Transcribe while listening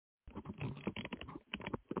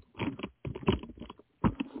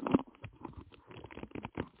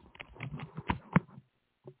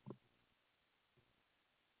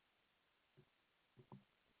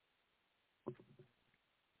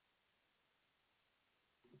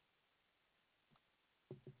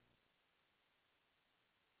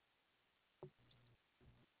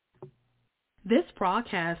This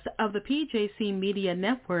broadcast of the PJC Media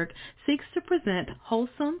Network seeks to present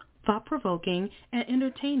wholesome, thought-provoking, and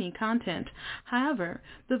entertaining content. However,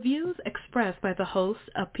 the views expressed by the hosts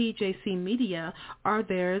of PJC Media are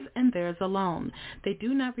theirs and theirs alone. They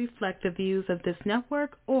do not reflect the views of this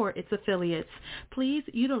network or its affiliates. Please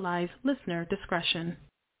utilize listener discretion.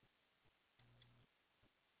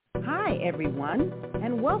 Hi, everyone,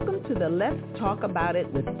 and welcome to the Let's Talk About It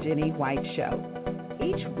with Jenny White show.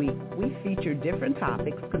 Each week, we feature different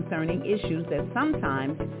topics concerning issues that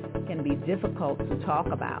sometimes can be difficult to talk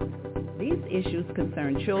about. These issues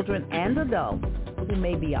concern children and adults who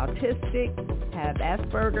may be autistic, have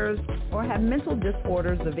Asperger's, or have mental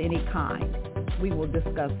disorders of any kind. We will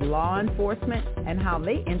discuss law enforcement and how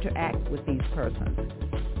they interact with these persons.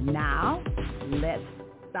 Now, let's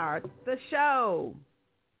start the show.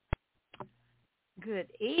 Good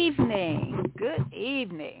evening,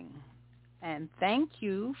 and thank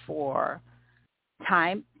you for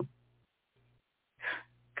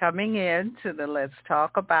coming in to the Let's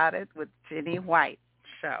Talk About It with Jenny White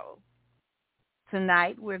show.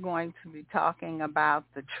 Tonight we're going to be talking about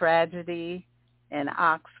the tragedy in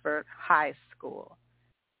Oxford High School.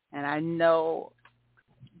 And I know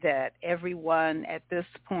that everyone at this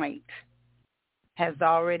point has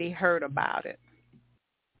already heard about it.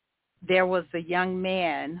 There was a young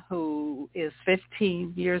man who is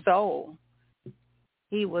 15 years old.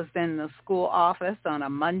 He was in the school office on a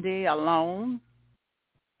Monday alone.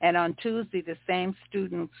 And on Tuesday, the same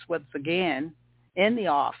students was again in the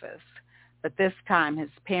office, but this time his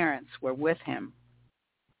parents were with him.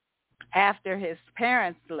 After his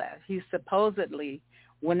parents left, he supposedly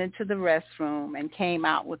went into the restroom and came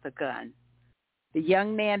out with a gun. The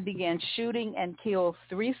young man began shooting and killed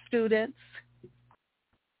 3 students.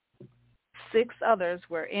 6 others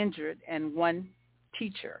were injured and 1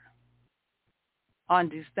 teacher. On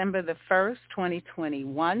December the 1st,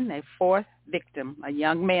 2021, a 4th victim, a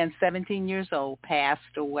young man 17 years old,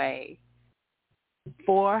 passed away.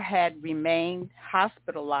 4 had remained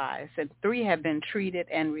hospitalized and 3 have been treated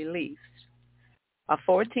and released. A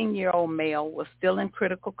 14-year-old male was still in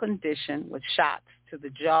critical condition with shots to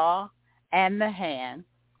the jaw and the hand.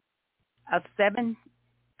 A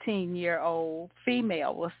 17-year-old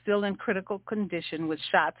female was still in critical condition with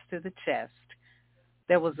shots to the chest.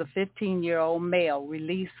 There was a 15-year-old male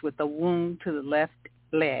released with a wound to the left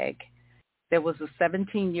leg. There was a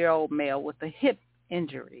 17-year-old male with a hip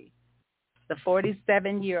injury. The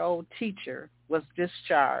 47-year-old teacher was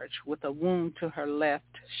discharged with a wound to her left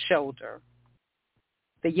shoulder.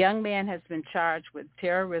 The young man has been charged with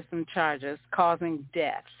terrorism charges causing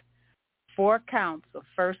death, 4 counts of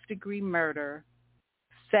first-degree murder,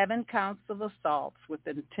 7 counts of assaults with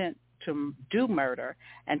intent to do murder,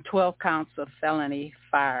 and 12 counts of felony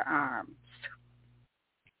firearms.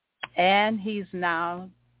 And he's now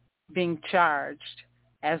being charged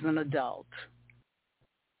as an adult.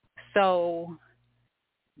 So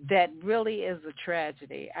that really is a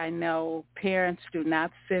tragedy. I know parents do not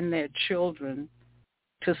send their children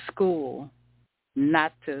to school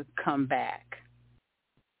not to come back.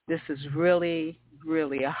 This is really,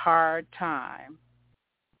 really a hard time.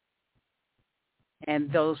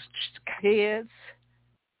 And those kids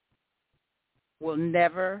will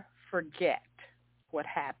never forget what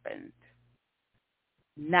happened.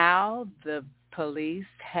 Now the police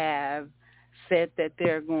have said that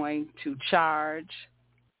they're going to charge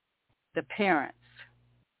the parents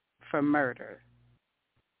for murder.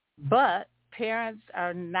 But parents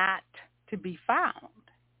are not to be found.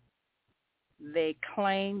 They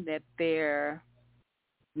claim that they're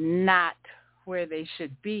not where they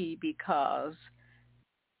should be because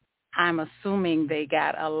I'm assuming they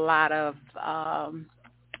got a lot of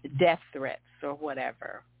death threats or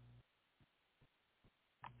whatever.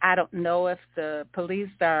 I don't know if the police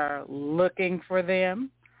are looking for them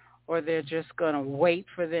or they're just going to wait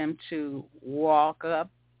for them to walk up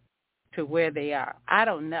to where they are. I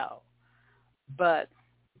don't know. But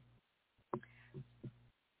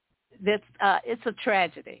it's a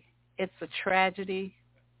tragedy. It's a tragedy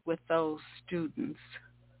with those students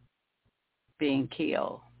being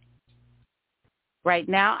killed. Right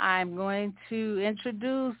now, I'm going to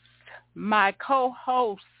introduce my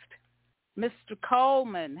co-host, Mr.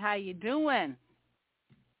 Coleman. How you doing?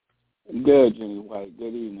 Good, Jenny White.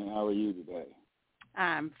 Good evening. How are you today?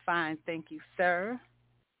 I'm fine, thank you, sir.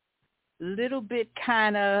 Little bit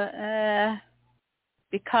kind of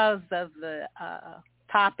because of the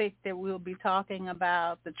topic that we'll be talking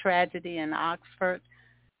about, the tragedy in Oxford.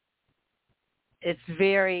 It's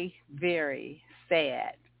very, very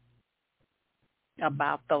sad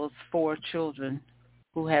about those 4 children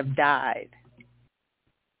who have died.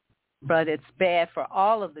 but it's bad for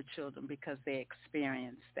all of the children because they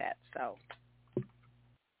experience that. So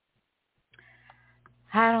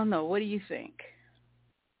I don't know. What do you think?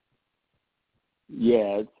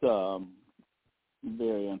 Yeah, it's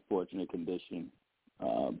very unfortunate condition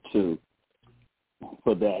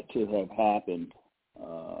for that to have happened.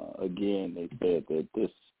 Again, they said that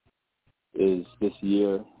this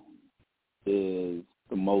year is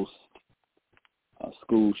the most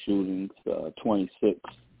school shootings, 26,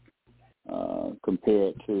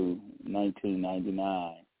 compared to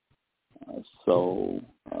 1999. So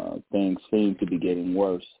things seem to be getting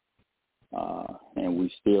worse, and we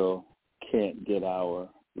still can't get our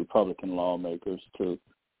Republican lawmakers to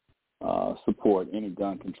support any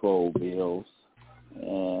gun control bills,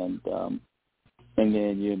 and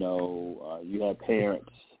then you have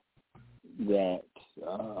parents that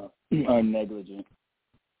are negligent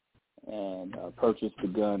and purchased the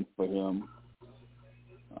gun for him,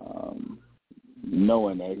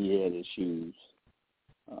 knowing that he had issues.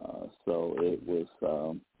 So it was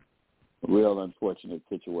a real unfortunate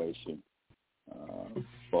situation.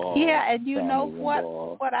 And you know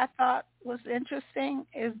what I thought was interesting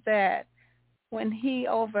is that when he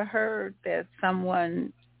overheard that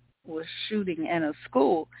someone was shooting in a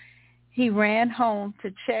school, he ran home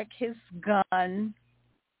to check his gun,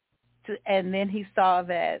 and then he saw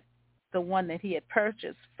that the one that he had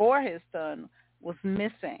purchased for his son was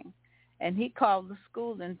missing. And he called the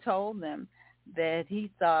school and told them that he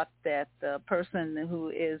thought that the person who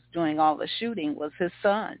is doing all the shooting was his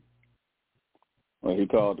son. Well, he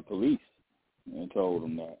called the police and told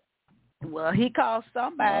them that. Well, he called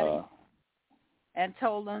somebody and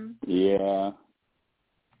told them. Yeah.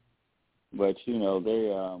 But,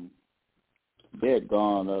 they had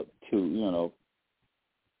gone up to,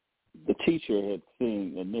 the teacher had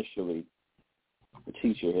seen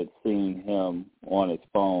him on his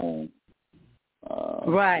phone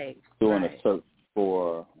doing a search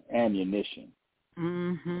for ammunition.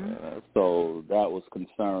 Mm-hmm. So that was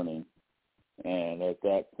concerning. And at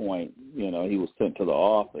that point, he was sent to the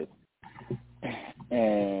office.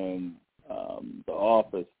 And the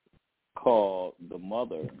office called the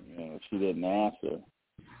mother. She didn't answer.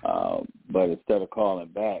 But instead of calling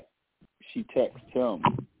back, she texted him.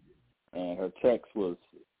 And her text was,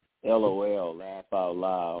 LOL, laugh out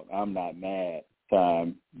loud, I'm not mad,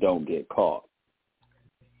 time, don't get caught.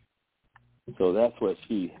 So that's what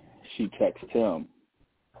she texted him.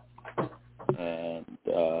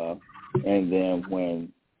 And then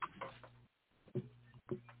when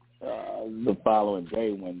the following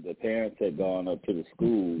day, when the parents had gone up to the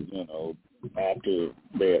school, after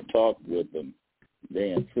they had talked with them,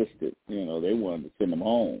 they insisted, they wanted to send him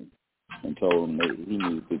home and told him that he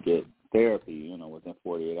needed to get therapy, within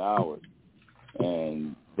 48 hours.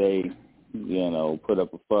 And they, put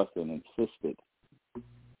up a fuss and insisted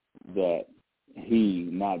that he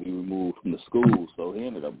not be removed from the school. So he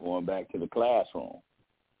ended up going back to the classroom.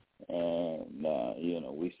 And,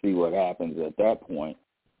 we see what happens at that point.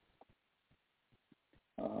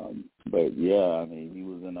 But, yeah, he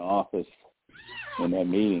was in the office in that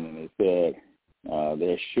meeting, and they said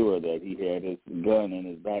they're sure that he had his gun in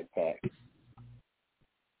his backpack.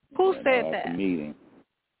 Who said that? At the meeting.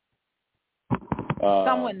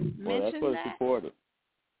 Someone mentioned that's what it's reported.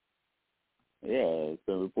 Yeah, it's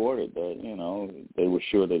been reported that, they were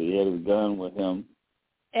sure that he had his gun with him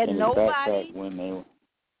in his backpack when they were.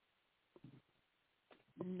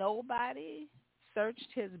 Nobody searched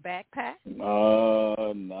his backpack? No,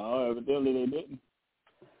 evidently they didn't.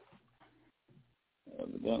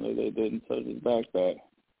 Evidently they didn't search his backpack.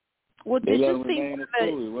 Well, they let him remain in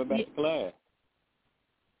school. He went back to class.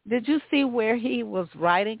 Did you see where he was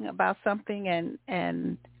writing about something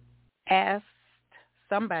and asked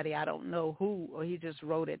somebody, I don't know who, or he just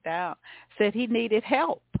wrote it down, said he needed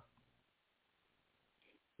help?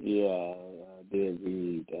 Yeah, I did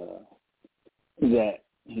read that.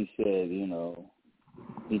 He said,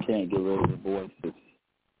 he can't get rid of the voices.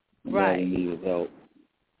 Right. He needed help.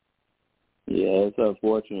 Yeah, it's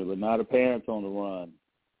unfortunate, but now the parents on the run.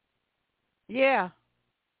 Yeah.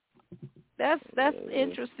 That's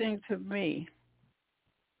interesting to me.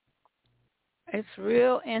 It's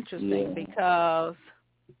real interesting because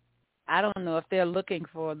I don't know if they're looking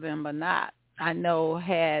for them or not. I know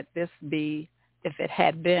if it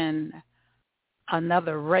had been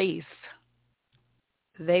another race,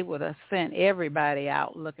 they would have sent everybody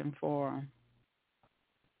out looking for them.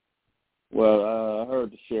 Well, I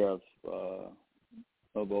heard the sheriff of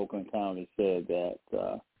Oakland County said that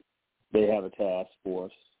they have a task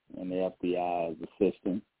force and the FBI is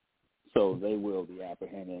assisting, so they will be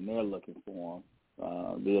apprehended and they're looking for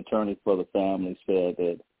them. The attorney for the family said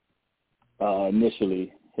that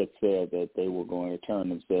initially had said that they were going to turn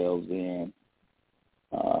themselves in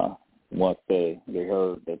once they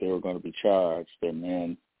heard that they were going to be charged. And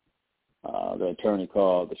then the attorney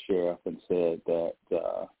called the sheriff and said that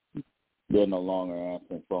they're no longer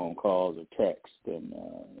answering phone calls or texts, and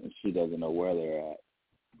she doesn't know where they're at.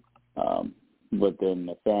 But then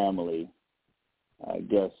the family, I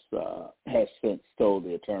guess, has since told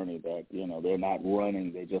the attorney that, they're not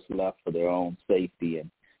running. They just left for their own safety. And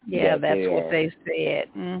yeah, that's what they said.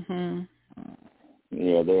 Mhm.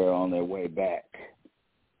 Yeah, they're on their way back.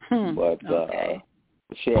 But okay.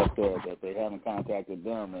 the sheriff said that they haven't contacted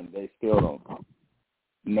them, and they still don't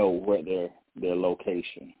know where their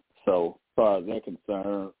location. So as far as they're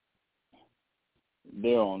concerned,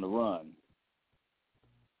 they're on the run.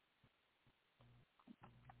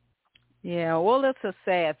 Yeah, well, it's a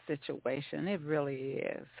sad situation. It really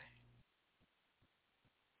is.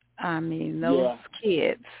 I mean, those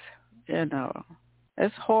kids,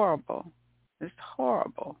 it's horrible. It's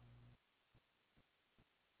horrible.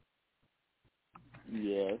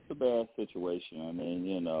 Yeah, it's a bad situation. I mean,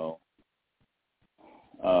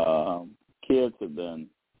 kids have been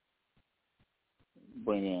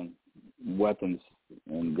bringing weapons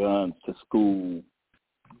and guns to school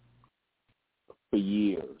for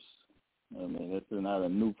years. I mean, this is not a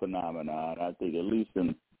new phenomenon. I think at least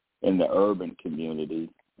in the urban community,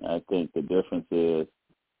 I think the difference is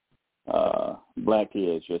black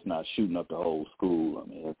kids just not shooting up the whole school. I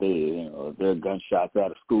mean, if they're gunshots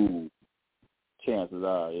out of school, chances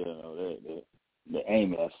are, they're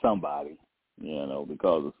aiming at somebody,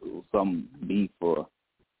 because of some beef or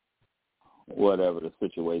whatever the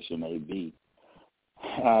situation may be.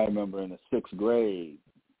 I remember in the 6th grade,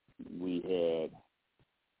 we had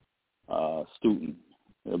a student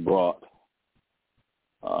that brought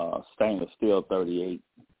stainless steel 38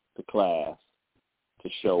 to class to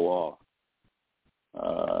show off.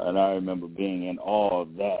 And I remember being in awe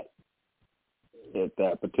of that at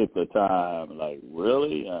that particular time. Like,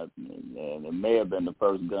 really? And it may have been the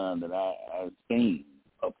first gun that I've seen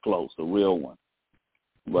up close, a real one.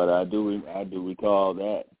 But I do recall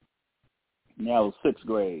that. And that was 6th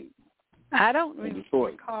grade. I don't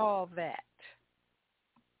recall that.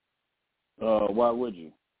 Why would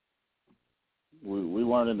you? We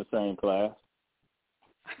weren't in the same class.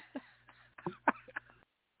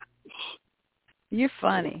 You're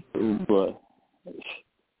funny. But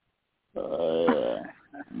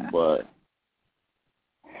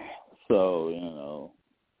so,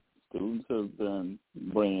 students have been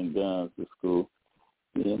bringing guns to school.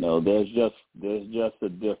 There's just a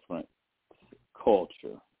different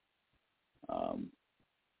culture.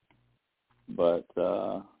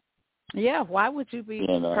 Yeah, why would you be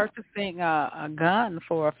purchasing a gun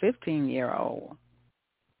for a 15-year-old?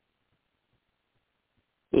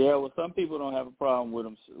 Yeah, well, some people don't have a problem with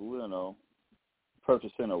them,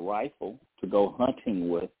 purchasing a rifle to go hunting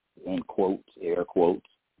with, in quotes, air quotes.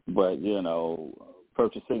 But,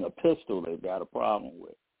 purchasing a pistol, they've got a problem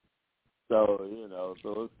with. So,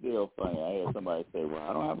 so it's still funny. I heard somebody say, well,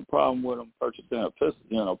 I don't have a problem with them purchasing a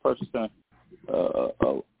pistol, purchasing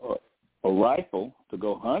a rifle to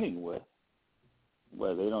go hunting with,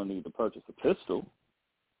 where they don't need to purchase a pistol.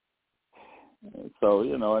 And so,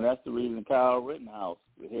 and that's the reason Kyle Rittenhouse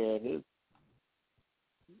had his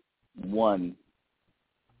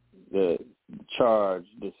the charge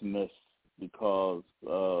dismissed because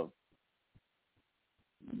of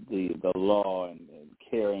the law and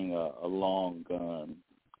carrying a long gun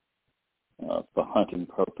for hunting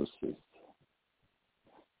purposes.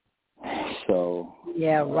 So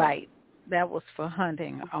yeah, right. That was for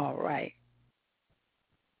hunting. All right.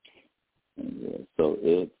 So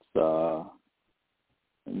it's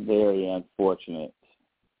very unfortunate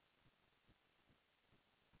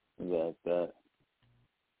that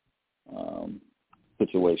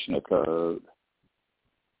situation occurred,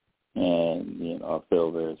 and I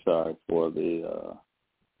feel very sorry for the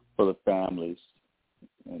families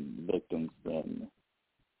and victims and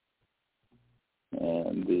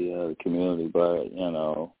the community. But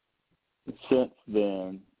since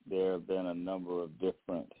then there have been a number of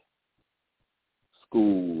different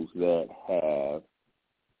schools that have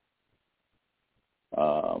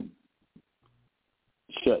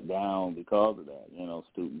shut down because of that.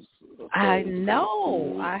 Students. I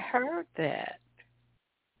know. I heard that.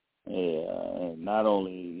 Yeah, and not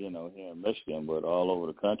only here in Michigan, but all over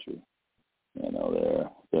the country. There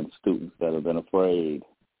have been students that have been afraid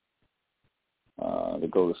to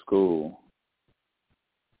go to school.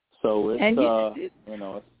 So it's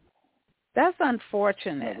that's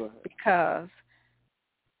unfortunate because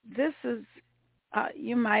this is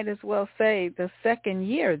you might as well say the second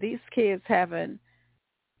year. These kids haven't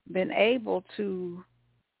been able to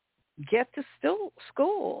get to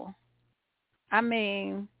school. I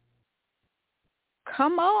mean,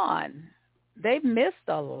 come on. They've missed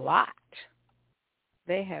a lot.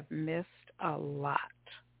 They have missed a lot.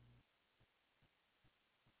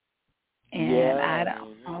 And I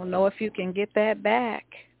don't know if you can get that back.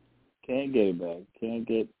 Can't get it back. Can't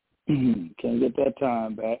get that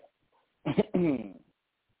time back.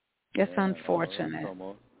 It's unfortunate.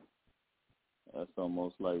 That's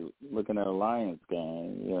almost like looking at a Lions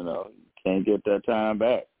game. Can't get that time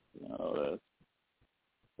back.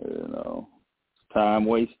 It's time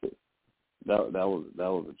wasted. That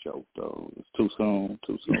was a joke though. It's too soon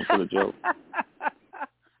for the joke.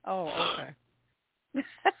 Oh, okay.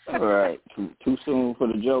 All right, too soon for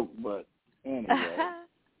the joke, but anyway.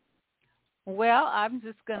 Well, I'm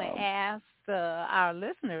just going to ask our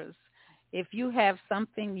listeners if you have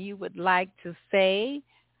something you would like to say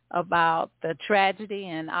about the tragedy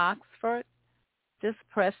in Oxford. Just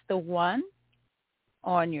press the 1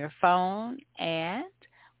 on your phone, and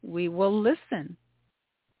we will listen.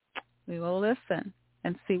 We will listen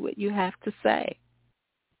and see what you have to say.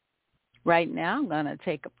 Right now, I'm going to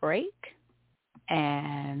take a break,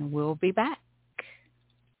 and we'll be back.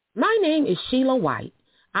 My name is Sheila White.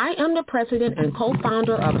 I am the president and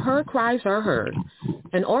co-founder of Her Cries Are Heard,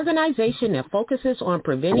 an organization that focuses on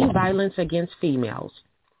preventing violence against females.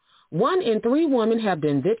 1 in 3 women have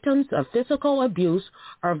been victims of physical abuse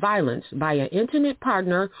or violence by an intimate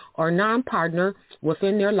partner or non-partner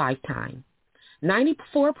within their lifetime.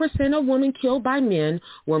 94% of women killed by men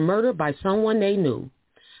were murdered by someone they knew.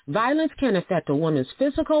 Violence can affect a woman's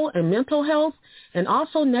physical and mental health and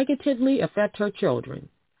also negatively affect her children.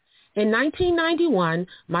 In 1991,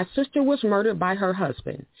 my sister was murdered by her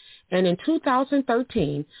husband, and in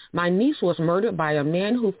 2013, my niece was murdered by a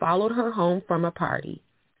man who followed her home from a party.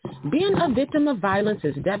 Being a victim of violence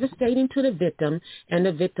is devastating to the victim and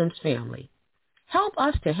the victim's family. Help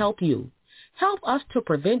us to help you. Help us to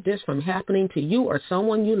prevent this from happening to you or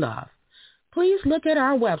someone you love. Please look at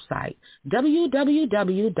our website,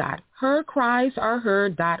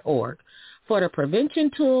 www.hercriesareheard.org, for the prevention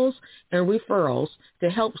tools and referrals to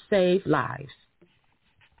help save lives.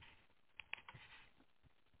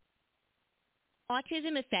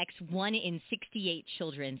 Autism affects 1 in 68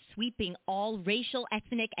 children, sweeping all racial,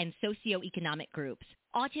 ethnic, and socioeconomic groups.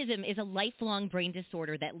 Autism is a lifelong brain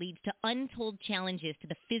disorder that leads to untold challenges to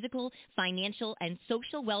the physical, financial, and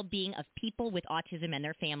social well-being of people with autism and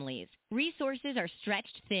their families. Resources are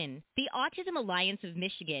stretched thin. The Autism Alliance of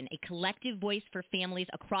Michigan, a collective voice for families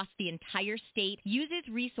across the entire state, uses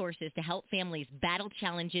resources to help families battle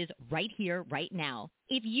challenges right here, right now.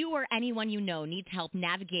 If you or anyone you know needs help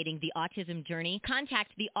navigating the autism journey,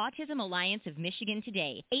 contact the Autism Alliance of Michigan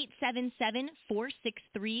today,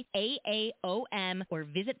 877-463-AAOM, or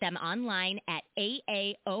visit them online at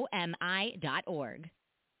aaomi.org.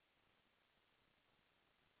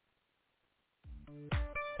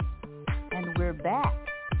 And we're back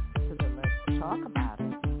to the Let's Talk About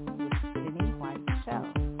It with Jenny White Show.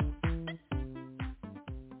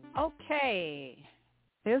 Okay.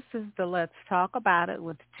 This is the Let's Talk About It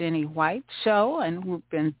with Jenny White Show, and we've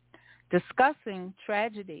been discussing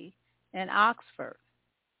tragedy in Oxford.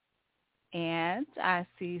 And I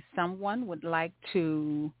see someone would like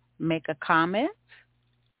to make a comment.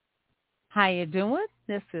 How you doing?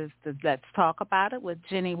 This is the Let's Talk About It with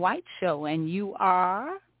Jenny White Show, and you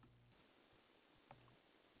are?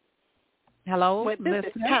 Hello, well, this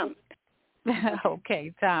listener? is Tom.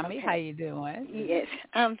 Okay, Tommy, Okay. How you doing? Yes,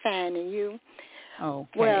 I'm fine, and you?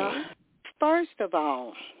 Okay. Well, first of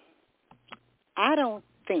all, I don't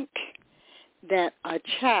think that a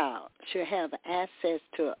child should have access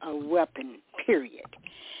to a weapon, period.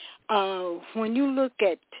 When you look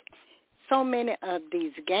at so many of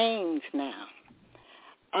these games now,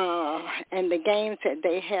 and the games that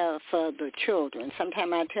they have for the children,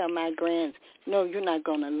 sometimes I tell my grands, no, you're not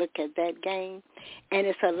going to look at that game. And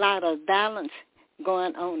it's a lot of violence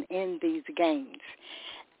going on in these games.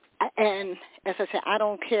 And as I said, I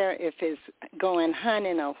don't care if it's going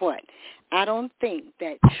hunting or what. I don't think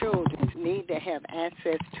that children need to have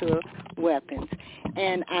access to weapons.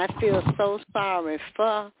 And I feel so sorry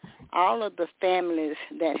for all of the families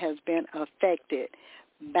that has been affected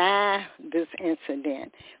by this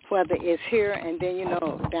incident, whether it's here and then,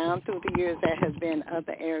 down through the years there has been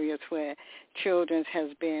other areas where children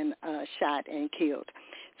has been shot and killed.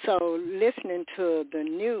 So listening to the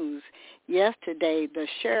news yesterday, the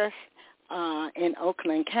sheriff in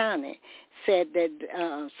Oakland County said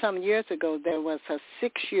that some years ago there was a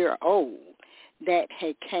 6-year-old that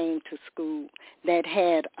had came to school that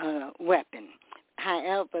had a weapon.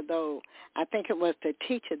 However, though, I think it was the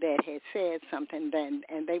teacher that had said something then,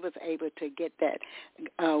 and they was able to get that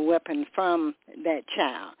weapon from that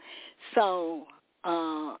child. So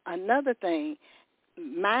another thing,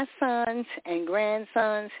 my sons and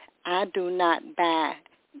grandsons, I do not buy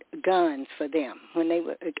guns for them. When they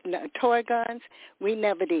were toy guns, we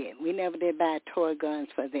never did. We never did buy toy guns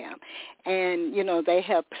for them. And, you know, they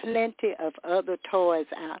have plenty of other toys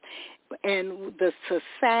out. And the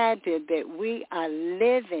society that we are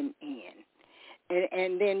living in,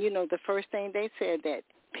 and then, you know, the first thing they said that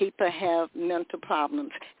people have mental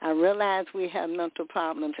problems. I realize we have mental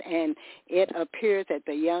problems, and it appears that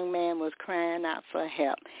the young man was crying out for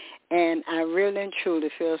help. And I really and truly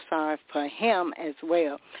feel sorry for him as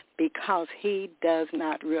well, because he does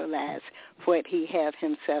not realize what he has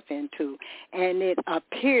himself into. And it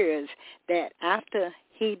appears that after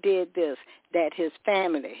he did this, that his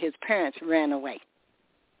family, his parents ran away.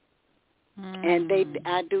 And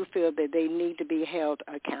I do feel that they need to be held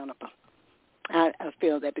accountable. I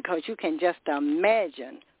feel that, because you can just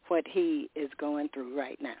imagine what he is going through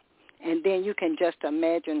right now. And then you can just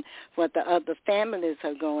imagine what the other families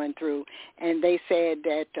are going through. And they said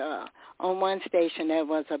that on one station there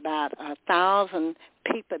was about 1,000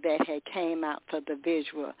 people that had came out for the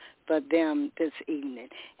visual for them this evening.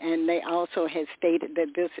 And they also had stated that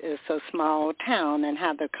this is a small town and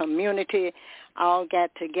how the community all got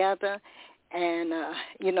together. And,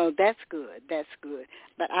 you know, that's good. That's good.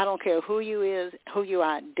 But I don't care who you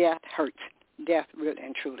are, death hurts. Death really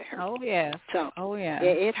and truly hurts. Oh, yes. So, yeah.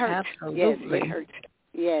 It hurts. Absolutely. Yes, it hurts.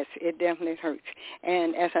 Yes, it definitely hurts.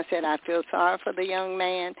 And as I said, I feel sorry for the young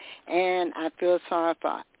man, and I feel sorry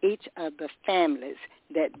for each of the families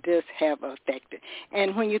that this have affected.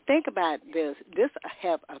 And when you think about this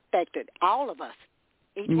have affected all of us,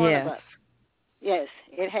 each one of us. Yes,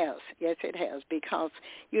 it has. Yes, it has, because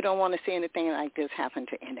you don't want to see anything like this happen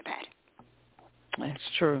to anybody. That's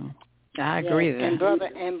true. I agree with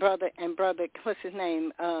that. And brother, what's his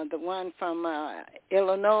name? The one from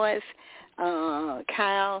Illinois,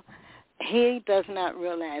 Kyle. He does not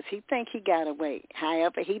realize. He think he got away.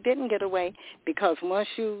 However, he didn't get away, because once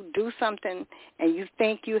you do something and you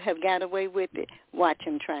think you have got away with it, watch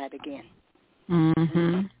him try it again.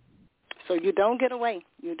 Mm-hmm. So you don't get away.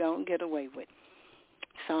 You don't get away with it.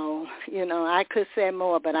 So, you know, I could say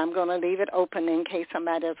more, but I'm going to leave it open in case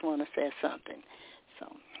somebody else want to say something. So.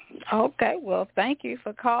 Okay. Well, thank you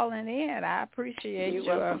for calling in. I appreciate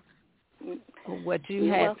what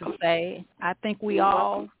you had to say. I think we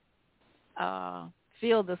all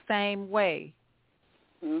feel the same way.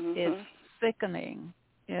 Mm-hmm. It's sickening,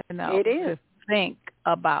 you know, it is. to think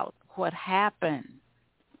about what happened.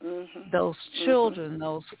 Mm-hmm. Those children,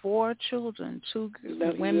 those 4 children, 2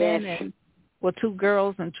 women and 2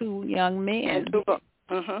 girls and 2 young men.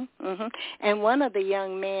 And one of the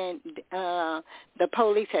young men, the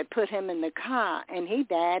police had put him in the car, and he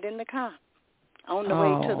died in the car on the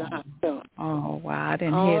way to the hospital. Oh, wow. I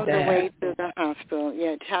didn't hear that. On the way to the hospital.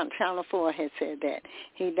 Yeah, Channel 4 had said that.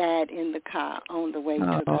 He died in the car on the way to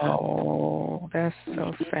the hospital. Oh, that's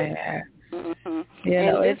so sad. Mm-hmm. You and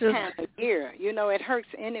know, this time of year, you know, it hurts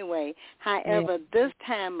anyway. However, this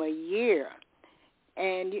time of year,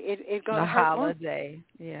 and it's going to hurt holiday.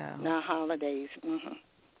 More. Yeah. The holidays.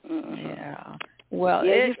 Mm-hmm. Mm-hmm. Yeah. Well,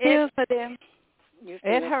 you feel for them.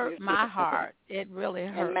 It hurt my heart. It really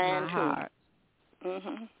hurt my heart.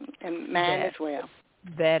 Mm-hmm. And mine as well.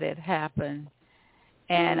 That it happened.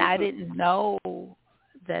 And I didn't know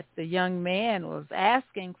that the young man was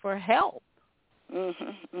asking for help.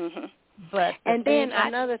 Mm-hmm. Mm-hmm. But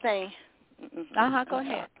another thing. Go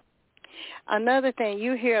ahead. Another thing,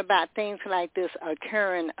 you hear about things like this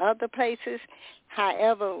occurring other places.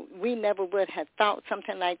 However, we never would have thought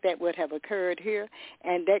something like that would have occurred here,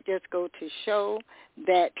 and that just goes to show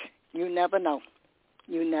that you never know.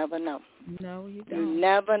 You never know. No, you don't. You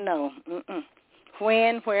never know.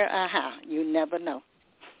 When, where, or how. You never know.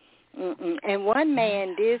 And one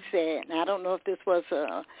man did say, and I don't know if this was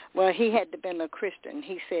he had to been a Christian.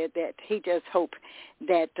 He said that he just hoped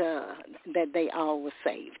that they all were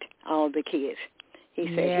saved, all the kids.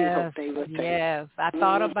 He said he hoped they were saved. Yes, I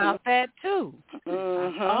thought about that too.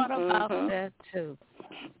 I thought about that too.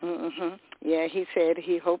 Yeah, he said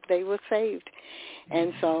he hoped they were saved.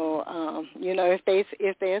 And so, you know,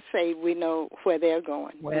 if they're saved, we know where they're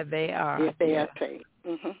going. Where they are. If they are saved.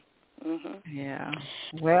 Yeah.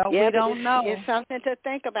 Well, we don't know. It's something to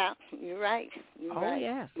think about. You're right.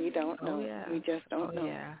 Yes. We don't know. We just don't know.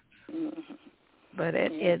 Yeah. But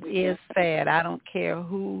it is sad. I don't care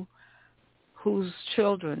whose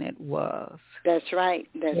children it was. That's right.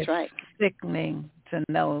 That's right. sickening to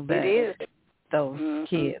know that those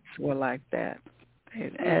kids were like that.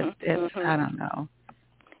 I don't know.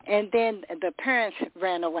 And then the parents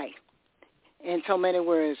ran away. In so many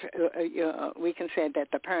words, we can say that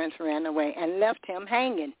the parents ran away and left him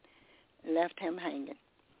hanging.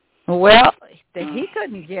 Well, he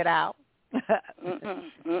couldn't get out.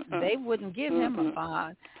 They wouldn't give him a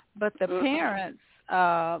bond. But the parents,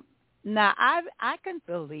 now I can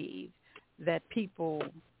believe that people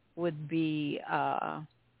would be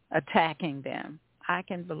attacking them. I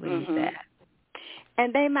can believe that.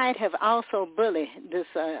 And they might have also bullied this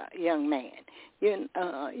young man.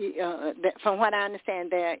 From what I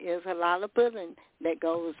understand, there is a lot of bullying that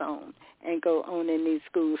goes on in these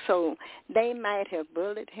schools. So they might have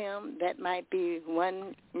bullied him. That might be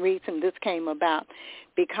one reason this came about,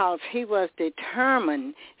 because he was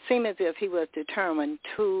determined, seemed as if he was determined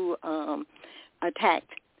to attack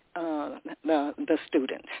the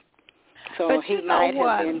students. So but he might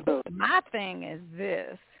have been bullied. My thing is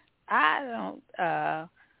this. I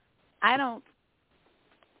don't,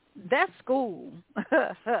 that school,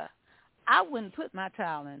 I wouldn't put my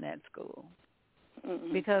child in that school.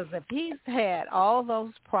 Because if he's had all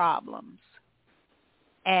those problems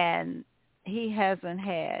and he hasn't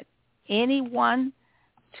had anyone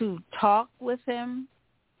to talk with him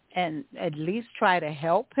and at least try to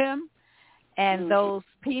help him, and those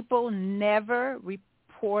people never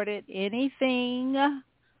reported anything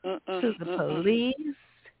to the police,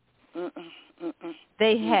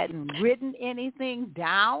 they hadn't written anything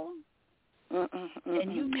down.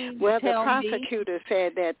 And you mean well, to tell the prosecutor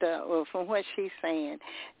said that, from what she's saying,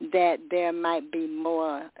 that there might be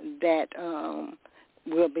more that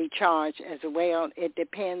will be charged as well. It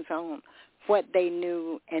depends on what they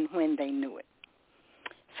knew and when they knew it.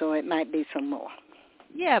 So it might be some more.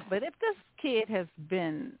 Yeah, but if this kid has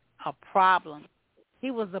been a problem,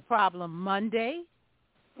 he was a problem Monday,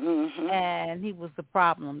 and he was the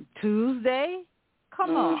problem Tuesday.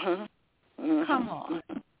 Come on.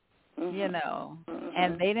 You know,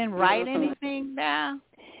 and they didn't write anything down.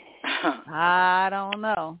 I don't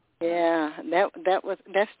know. Yeah,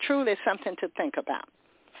 that's truly something to think about.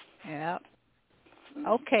 Yeah.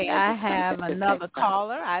 Okay, I have another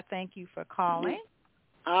caller. I thank you for calling.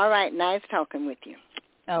 All right, nice talking with you.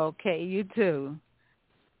 Okay, you too.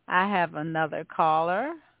 I have another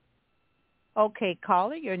caller. Okay,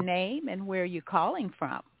 caller, your name and where are you calling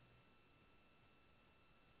from?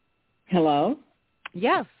 Hello?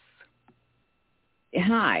 Yes.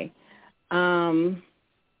 Hi. I'm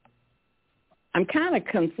kind of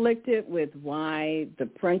conflicted with why the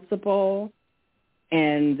principal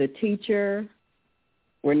and the teacher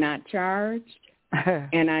were not charged.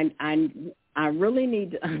 And I really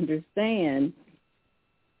need to understand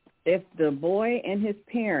if the boy and his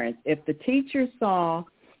parents, if the teacher saw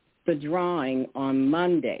the drawing on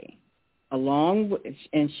Monday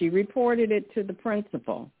and she reported it to the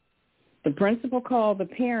principal called the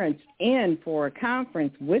parents in for a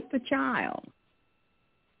conference with the child.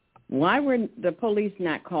 Why were the police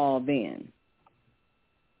not called in?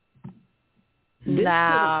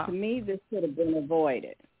 To me, this could have been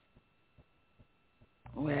avoided.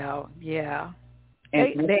 Well, yeah.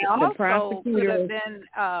 And they also prosecutor could have been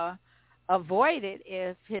avoided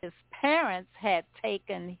if his parents had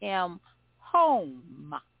taken him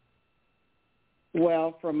home.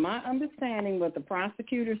 Well, from my understanding, what the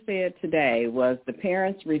prosecutor said today was the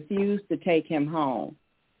parents refused to take him home.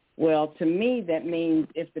 Well, to me, that means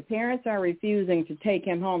if the parents are refusing to take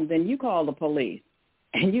him home, then you call the police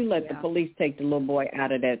and you let the police take the little boy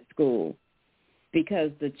out of that school.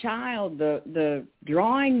 Because the child, the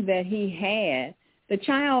drawing that he had, the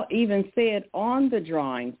child even said on the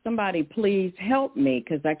drawing, somebody please help me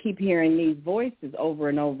because I keep hearing these voices over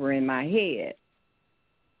and over in my head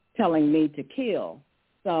telling me to kill.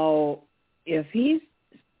 So if he's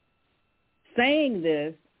saying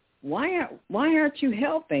this, why aren't you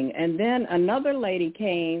helping? And then another lady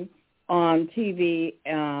came on TV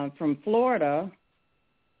from Florida,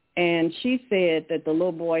 and she said that the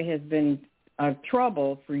little boy has been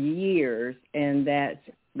trouble for years and that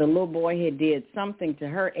the little boy had did something to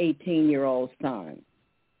her 18-year-old son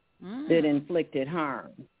that inflicted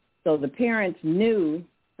harm. So the parents knew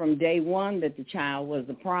from day one that the child was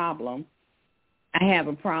a problem. I have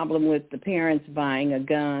a problem with the parents buying a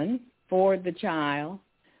gun for the child.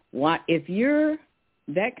 Why, if you're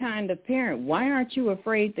that kind of parent, why aren't you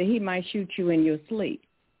afraid that he might shoot you in your sleep?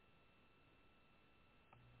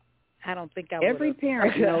 I don't think I would. Every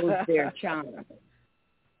parent knows their child.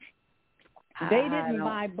 They didn't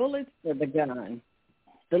buy bullets for the gun.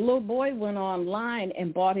 The little boy went online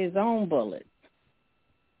and bought his own bullets.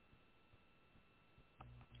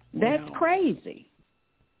 That's crazy.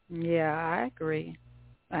 Yeah, I agree.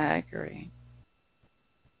 A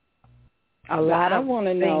I want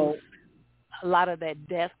to know. A lot of that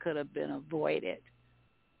death could have been avoided.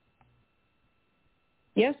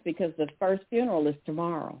 Yes, because the first funeral is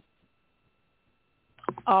tomorrow.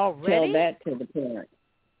 Already? Tell that to the parents.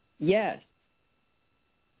 Yes.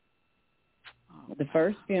 The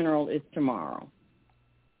first funeral is tomorrow.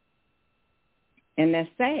 And that's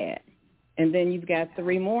sad. And then you've got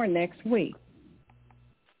 3 more next week.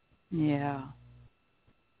 Yeah.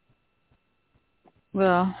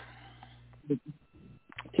 Well,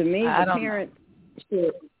 to me,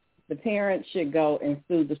 the parents should go and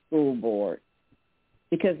sue the school board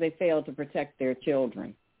because they failed to protect their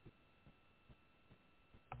children.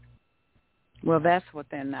 Well, that's what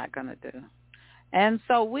they're not going to do. And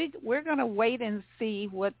so we're going to wait and see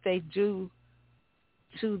what they do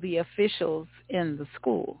to the officials in the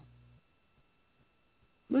school.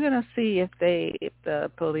 We're going to see if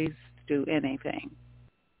the police do anything.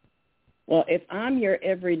 Well, if I'm your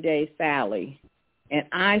everyday Sally and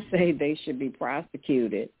I say they should be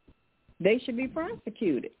prosecuted, they should be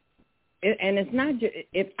prosecuted. And it's not just,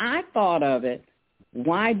 if I thought of it,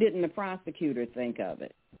 why didn't the prosecutor think of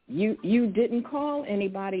it? You didn't call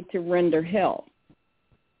anybody to render help.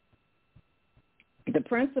 The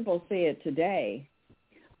principal said today,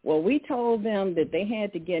 well, we told them that they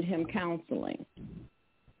had to get him counseling.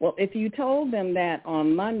 Well, if you told them that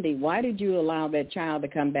on Monday, why did you allow that child to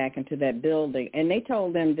come back into that building? And they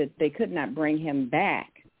told them that they could not bring him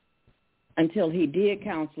back until he did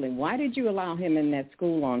counseling. Why did you allow him in that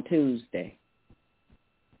school on Tuesday?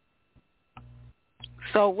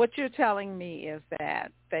 So what you're telling me is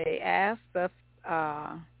that they asked the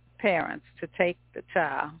parents to take the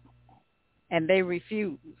child, and they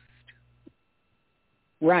refused.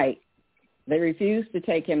 Right. They refused to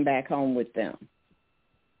take him back home with them.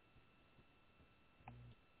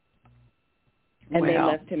 And they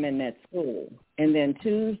left him in that school. And then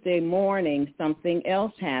Tuesday morning, something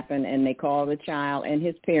else happened, and they called the child and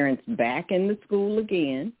his parents back in the school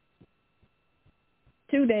again.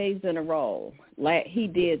 2 days in a row. He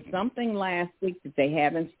did something last week that they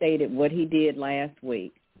haven't stated what he did last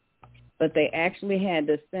week. But they actually had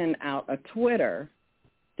to send out a Twitter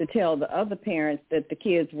to tell the other parents that the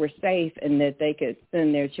kids were safe and that they could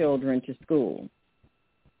send their children to school.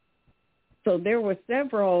 So there were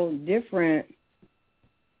several different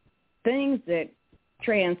things that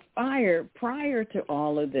transpired prior to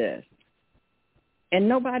all of this. And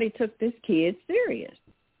nobody took this kid serious.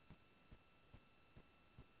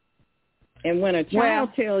 And when a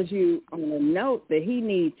child tells you on a note that he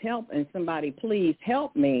needs help and somebody, please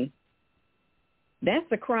help me,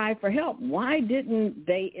 that's a cry for help. Why didn't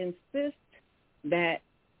they insist that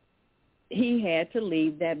he had to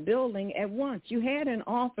leave that building at once? You had an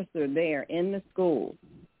officer there in the school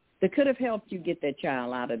that could have helped you get that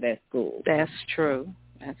child out of that school. That's true.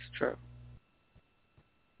 That's true.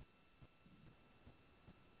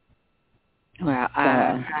 Well,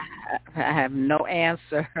 I have no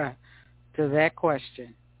answer to that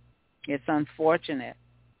question. It's unfortunate.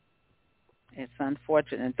 It's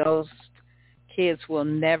unfortunate. Those kids will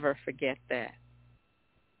never forget that.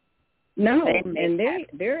 No, and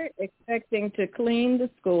they're expecting to clean the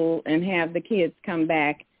school and have the kids come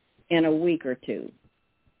back in a week or two.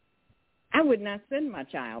 I would not send my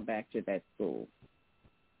child back to that school.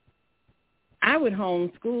 I would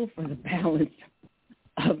homeschool for the balance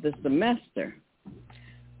of the semester.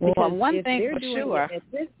 Well, one thing for sure.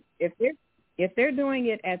 If they're doing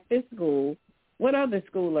it at this school, what other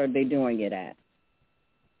school are they doing it at?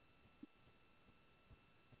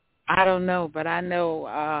 I don't know, but I know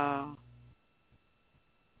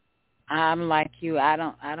I'm like you. I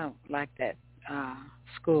don't like that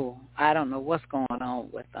school. I don't know what's going on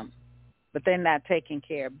with them, but they're not taking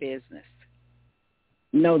care of business.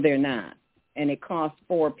 No, they're not, and it cost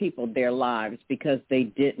 4 people their lives because they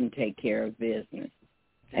didn't take care of business.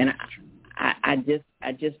 And I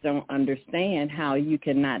just don't understand how you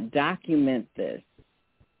cannot document this.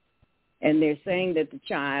 And they're saying that the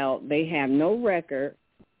child, they have no record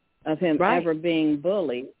of him ever being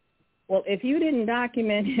bullied. Well, if you didn't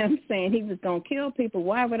document him saying he was going to kill people,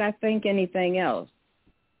 why would I think anything else?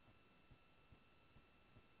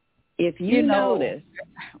 If you notice,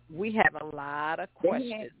 we have a lot of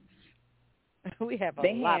questions. We have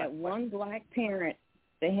a lot of questions.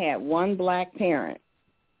 They had one black parent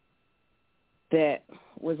that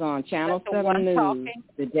was on Channel 7 News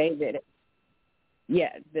the day that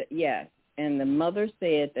yes. And the mother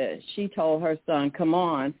said that she told her son, come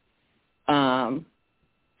on,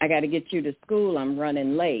 I got to get you to school. I'm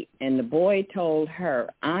running late. And the boy told her,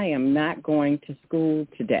 I am not going to school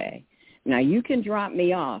today. Now, you can drop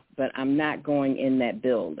me off, but I'm not going in that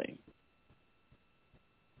building.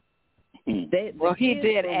 Well, he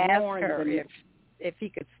did ask her if he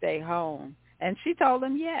could stay home, and she told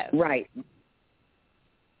him yes. Right.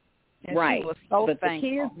 And right. She was so but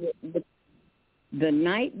thankful. The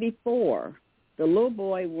night before, the little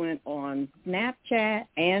boy went on Snapchat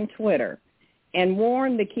and Twitter and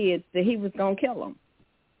warned the kids that he was going to kill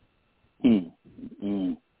them.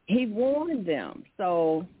 He warned them.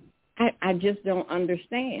 So I just don't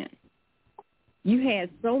understand. You had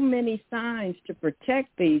so many signs to protect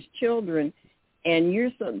these children, and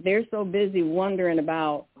they're so busy wondering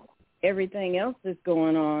about everything else that's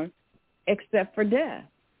going on except for death.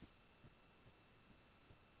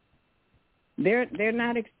 They're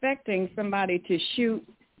not expecting somebody to shoot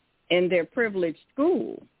in their privileged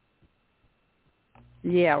school.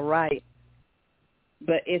 Yeah, right.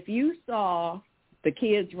 But if you saw the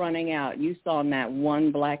kids running out, you saw not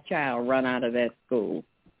one black child run out of that school.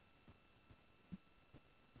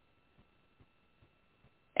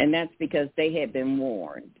 And that's because they had been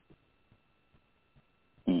warned.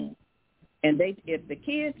 And if the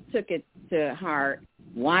kids took it to heart,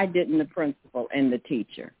 why didn't the principal and the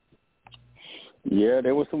teacher? Yeah,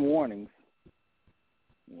 there were some warnings.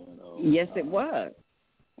 Yes, it was.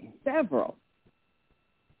 Several.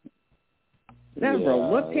 Yeah.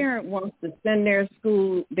 What parent wants to send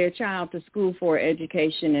their child to school for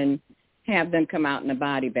education and have them come out in a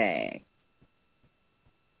body bag?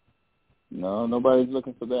 No, nobody's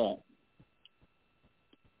looking for that.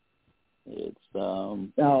 It's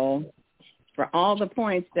So, for all the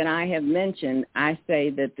points that I have mentioned, I say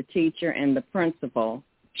that the teacher and the principal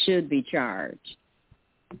should be charged.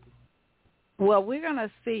 Well, we're going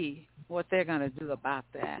to see what they're going to do about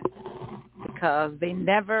that, because they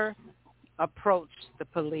never approached the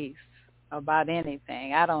police about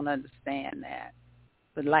anything. I don't understand that.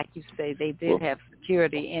 But like you say, they did have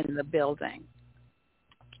security in the building.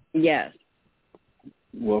 Yes.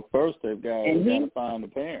 Well, first they've got to find the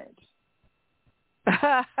parents.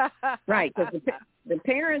 Right, because the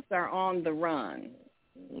parents are on the run.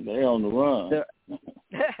 They're on the run.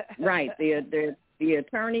 Right. The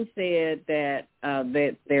attorney said that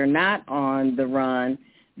they're not on the run.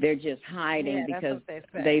 They're just hiding because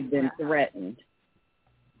they've been threatened.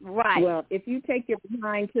 Right. Well, if you take your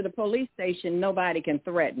behind to the police station, nobody can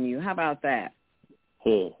threaten you. How about that?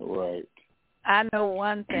 Right. I know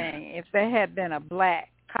one thing. If there had been a black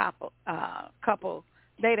couple,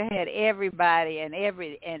 they'd have had everybody and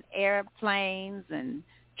airplanes and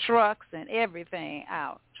trucks and everything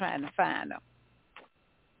out trying to find them.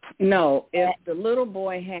 No, if the little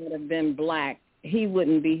boy had been black, he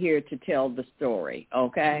wouldn't be here to tell the story,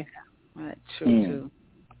 okay? That's true, too.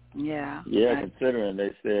 Yeah. Yeah, considering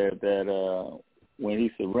they said that when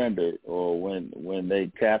he surrendered or when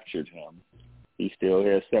they captured him, he still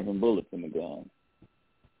has 7 bullets in the gun.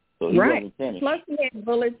 So he wasn't finished. Plus he had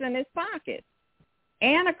bullets in his pocket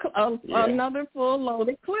and another full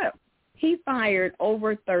loaded clip. He fired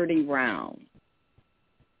over 30 rounds.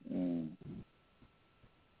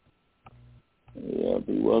 Yeah,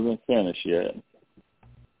 he wasn't finished yet.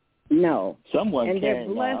 No. Someone and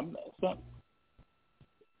came. I'm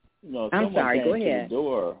sorry. Came go to ahead. The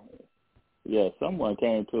door. Yeah, someone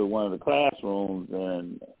came to one of the classrooms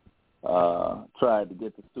and tried to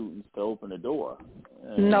get the students to open the door.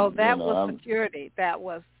 And, no, that was security. That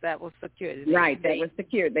was security. Right, that was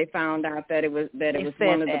security. They found out that it was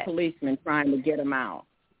one of the policemen trying to get them out.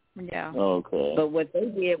 Yeah. Okay. But what they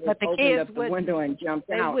did was opened up the window and jumped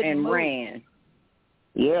out and ran.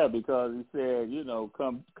 Yeah, because he said,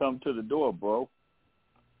 come to the door, bro.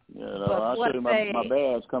 I'll show you my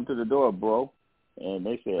badge. Come to the door, bro. And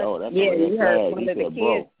they said, that's you heard one of the kids.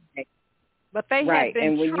 Bro. But they had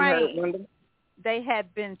been trained. They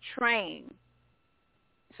had been trained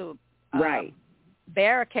to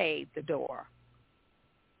barricade the door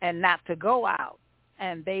and not to go out.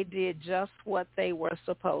 And they did just what they were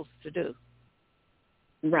supposed to do.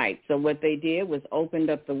 Right. So what they did was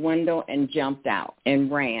opened up the window and jumped out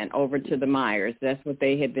and ran over to the Myers. That's what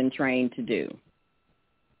they had been trained to do.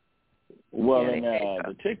 Well, in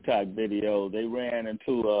the TikTok video, they ran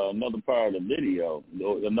into another part of the video,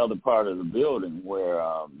 another part of the building where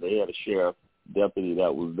they had a sheriff deputy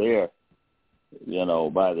that was there,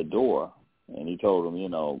 by the door. And he told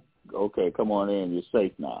them, okay, come on in, you're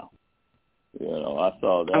safe now. I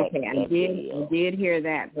saw that. Okay, I did hear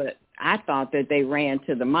that, but I thought that they ran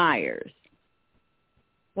to the Myers.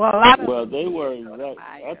 Well, they were.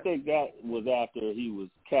 I think that was after he was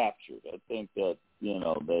captured. I think that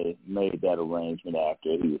they made that arrangement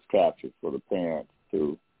after he was captured for the parents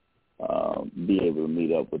to be able to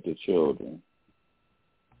meet up with the children.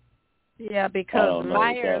 Yeah, because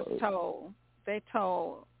Myers told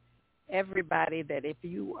everybody that if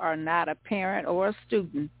you are not a parent or a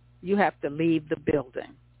student, you have to leave the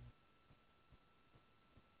building.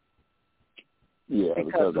 Yeah,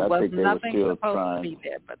 because there I was think they nothing were still supposed trying to be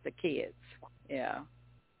there but the kids. Yeah.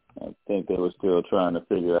 I think they were still trying to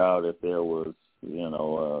figure out if there was,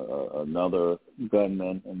 another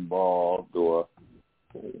gunman involved or,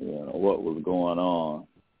 what was going on.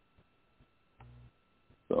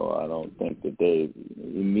 So I don't think that they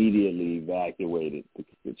immediately evacuated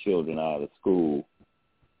the children out of school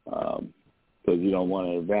because you don't want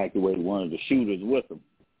to evacuate one of the shooters with them.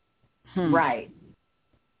 Right.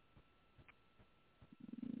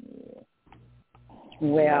 Yeah.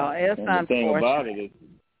 Well, it's unfortunate. The thing about it is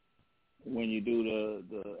when you do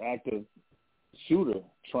the active shooter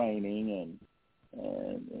training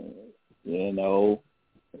and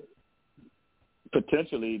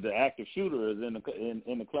potentially the active shooter is in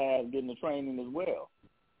the class getting the training as well.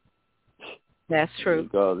 That's true.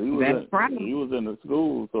 Because he was in the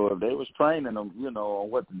school, so if they was training him, on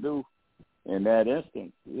what to do in that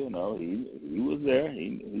instance, he was there. He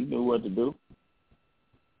knew what to do.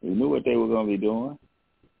 He knew what they were going to be doing.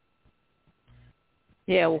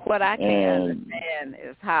 Yeah, well, what I can't understand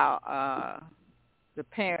is how the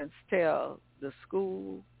parents tell the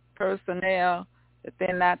school personnel that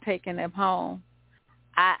they're not taking them home.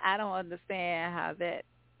 I don't understand how that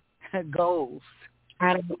goes.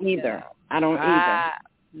 I don't either. I don't either.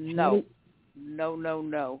 No.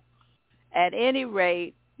 At any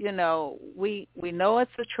rate, we know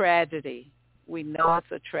it's a tragedy. We know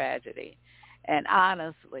it's a tragedy. And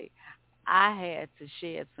honestly, I had to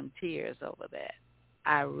shed some tears over that.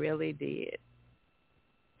 I really did.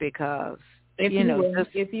 Because if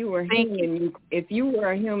you were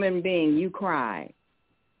a human being, you cried.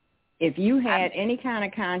 If you had any kind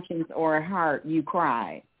of conscience or a heart, you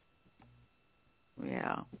cried.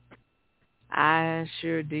 Yeah, I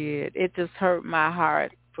sure did. It just hurt my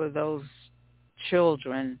heart for those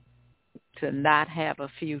children to not have a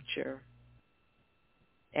future,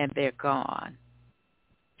 and they're gone.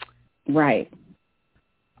 Right.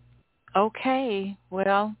 Okay,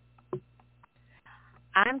 well,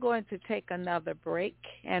 I'm going to take another break,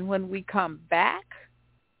 and when we come back,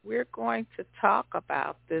 we're going to talk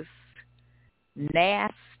about this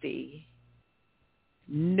nasty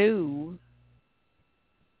new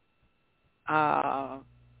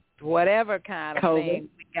whatever kind of COVID thing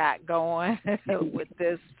we got going with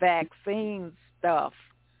this vaccine stuff.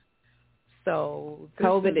 So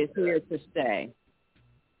COVID is here to stay.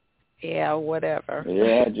 Yeah, whatever.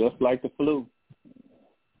 Yeah, just like the flu.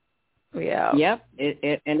 Yeah. Yep.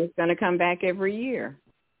 And it's going to come back every year.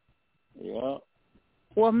 Yeah.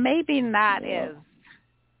 Well, maybe not as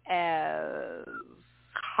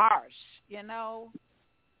harsh,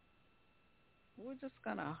 We're just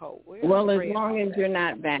going to hope. Well, as long as you're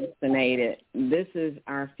not vaccinated, this is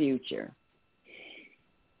our future.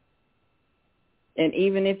 And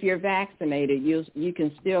even if you're vaccinated, you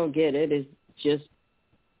can still get it. It just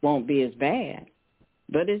won't be as bad.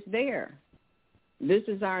 But it's there. This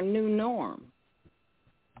is our new norm.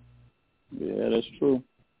 Yeah, that's true.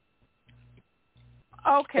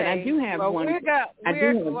 Okay. But I do have one. We're going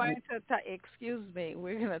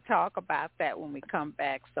to talk about that when we come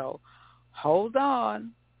back. So hold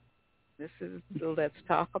on. This is the Let's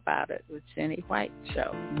Talk About It with Jenny White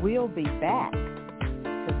show. We'll be back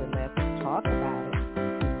to the Let's Talk About It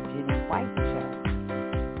with Jenny White show.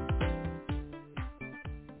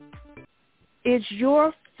 Is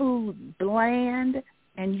your food bland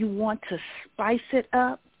and you want to spice it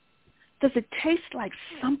up? Does it taste like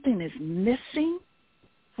something is missing?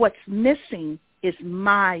 What's missing is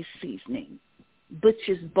my seasoning,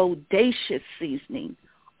 Butch's Bodacious seasoning,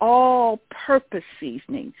 all-purpose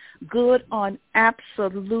seasoning, good on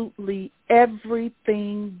absolutely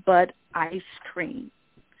everything but ice cream.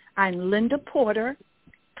 I'm Linda Porter,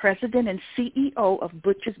 President and CEO of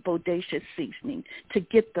Butch's Bodacious Seasoning. To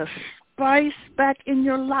get the spice back in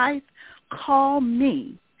your life, call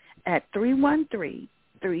me at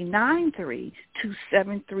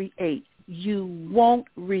 313-393-2738. You won't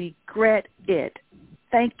regret it.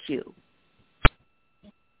 Thank you.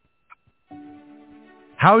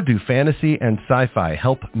 How do fantasy and sci-fi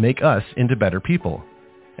help make us into better people?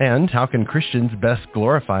 And how can Christians best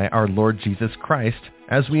glorify our Lord Jesus Christ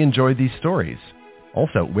as we enjoy these stories?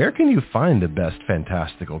 Also, where can you find the best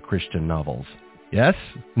fantastical Christian novels? Yes,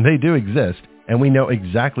 they do exist, and we know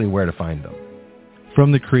exactly where to find them.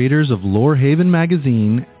 From the creators of Lore Haven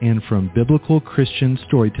magazine and from biblical Christian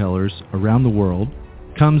storytellers around the world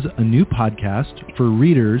comes a new podcast for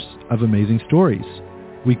readers of amazing stories.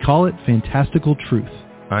 We call it Fantastical Truth.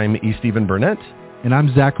 I'm E. Stephen Burnett. And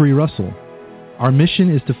I'm Zachary Russell. Our mission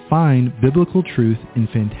is to find biblical truth in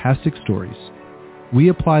fantastic stories. We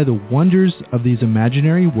apply the wonders of these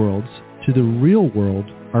imaginary worlds to the real world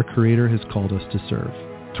our Creator has called us to serve.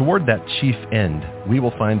 Toward that chief end, we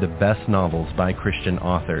will find the best novels by Christian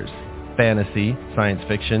authors, fantasy, science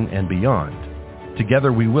fiction, and beyond.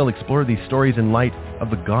 Together we will explore these stories in light of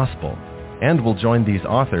the gospel, and we'll join these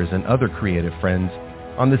authors and other creative friends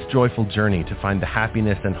on this joyful journey to find the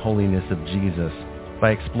happiness and holiness of Jesus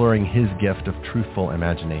by exploring his gift of truthful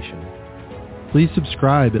imagination. Please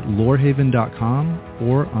subscribe at lorehaven.com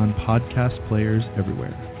or on podcast players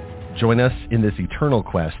everywhere. Join us in this eternal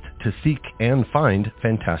quest to seek and find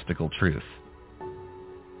fantastical truth.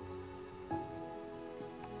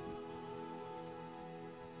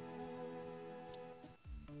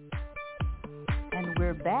 And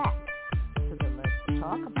we're back to the Let's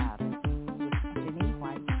Talk About It with Jenny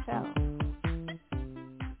White Show.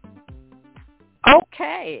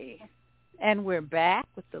 Okay, and we're back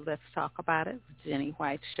with the Let's Talk About It with Jenny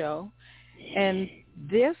White Show. And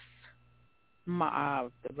the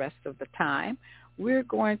rest of the time, we're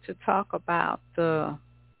going to talk about that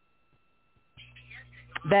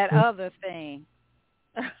other thing.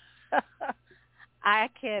 I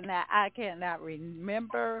cannot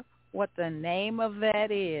remember what the name of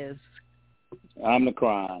that is.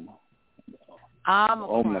 Omicron.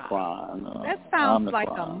 That sounds like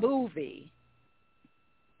a movie.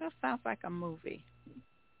 That sounds like a movie.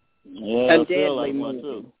 Yeah, a deadly movie.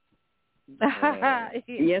 Too.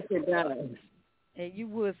 Yes, it does. And you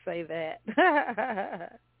would say that.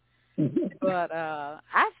 But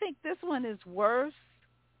I think this one is worse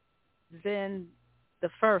than the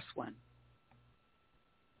first one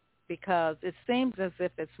because it seems as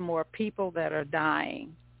if it's more people that are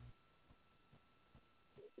dying.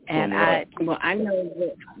 And I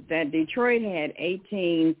know that Detroit had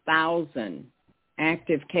 18,000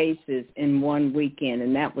 active cases in one weekend,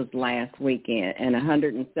 and that was last weekend, and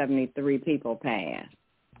 173 people passed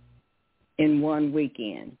in one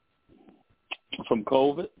weekend. From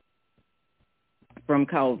COVID? From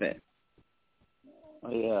COVID.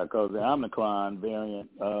 Yeah, because the Omicron variant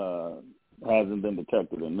hasn't been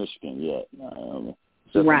detected in Michigan yet.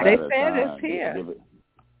 Right. They said it's here.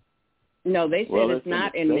 No, they said it's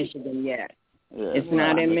not in Michigan yet. Yeah, it's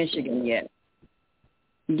not in Michigan yet.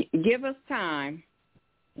 Give us time.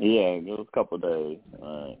 Yeah, give us a couple of days.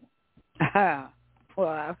 All right. Well,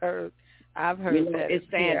 I've heard that it's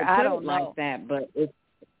sad to put it like that, but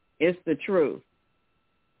it's the truth.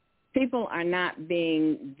 People are not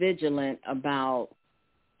being vigilant about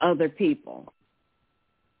other people.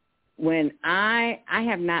 When I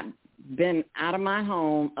have not been out of my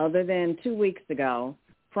home other than 2 weeks ago.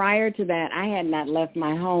 Prior to that, I had not left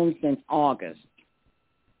my home since August.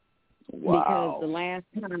 Wow. Because the last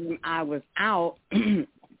time I was out,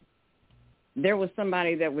 there was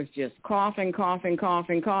somebody that was just coughing,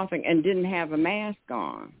 and didn't have a mask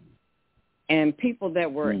on. And people that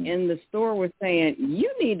were in the store were saying, you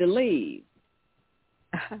need to leave.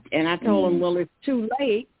 And I told him, well, it's too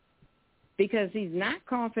late because he's not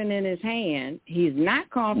coughing in his hand, he's not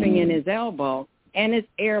coughing in his elbow, and it's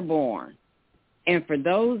airborne. And for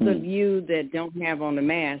those of you that don't have on the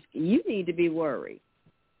mask, you need to be worried.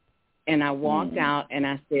 And I walked out and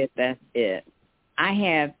I said, that's it. I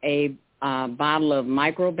have a bottle of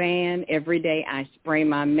Microban. Every day I spray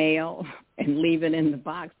my mail and leave it in the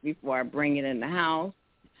box before I bring it in the house.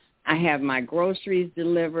 I have my groceries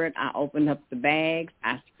delivered. I open up the bags.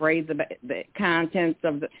 I spray the contents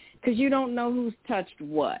of because you don't know who's touched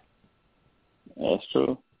what. That's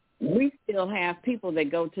true. We still have people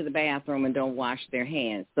that go to the bathroom and don't wash their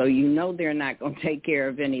hands, so you know they're not going to take care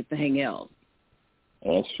of anything else.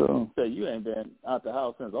 That's true. So you ain't been out the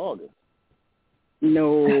house since August.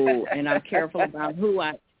 No, and I'm careful about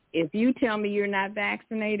if you tell me you're not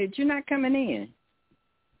vaccinated, you're not coming in.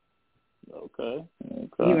 Okay.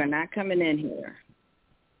 You are not coming in here.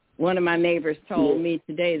 One of my neighbors told me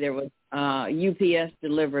today there was UPS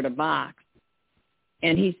delivered a box,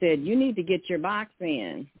 and he said, you need to get your box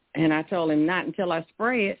in. And I told him, not until I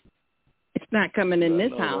spray it. It's not coming in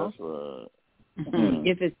this house.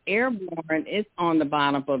 If it's airborne, it's on the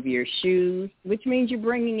bottom of your shoes, which means you're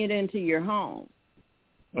bringing it into your home.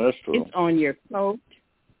 That's true. It's on your coat,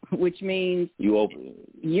 which means you're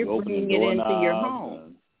bringing it into your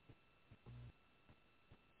home.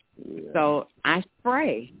 So I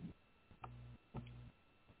spray.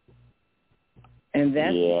 And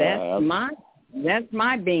that's That's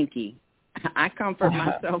my binky. I comfort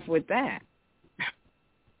myself with that.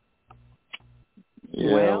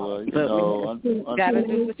 Yeah, well, you know,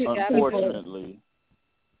 unfortunately,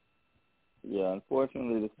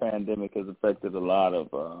 this pandemic has affected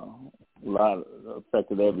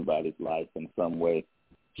affected everybody's life in some way,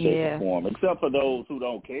 shape, or form, except for those who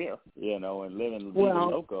don't care, you know, and live in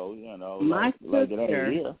loco, you know, like it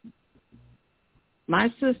ain't here. My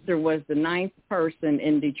sister was the 9th person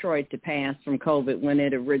in Detroit to pass from COVID when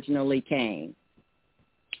it originally came.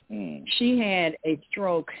 She had a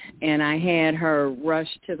stroke, and I had her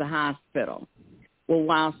rushed to the hospital. Well,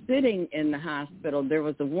 while sitting in the hospital, there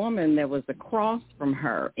was a woman that was across from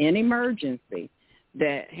her in emergency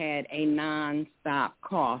that had a nonstop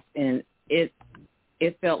cough, and it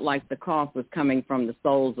felt like the cough was coming from the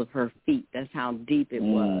soles of her feet. That's how deep it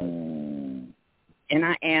was. And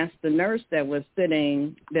I asked the nurse that was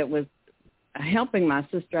helping my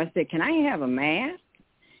sister, I said, can I have a mask?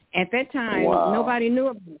 At that time, nobody knew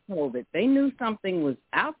about COVID. They knew something was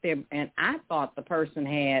out there, and I thought the person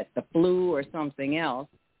had the flu or something else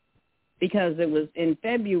because it was in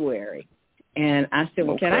February. And I said,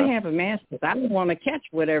 well, can I have a mask? Because I don't want to catch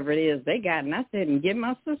whatever it is they got. And I said, and give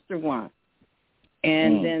my sister one.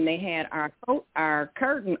 And then they had our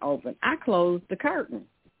curtain open. I closed the curtain.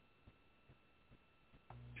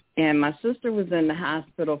 And my sister was in the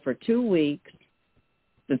hospital for 2 weeks.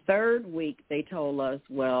 The 3rd week, they told us,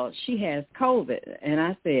 well, she has COVID. And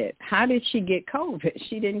I said, how did she get COVID?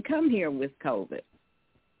 She didn't come here with COVID.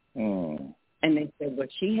 And they said, well,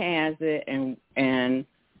 she has it, and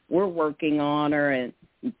we're working on her.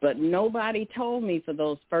 But nobody told me for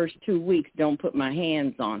those first 2 weeks, don't put my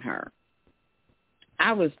hands on her.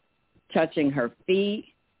 I was touching her feet.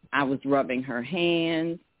 I was rubbing her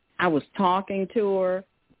hands. I was talking to her.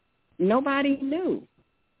 Nobody knew.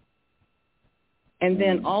 And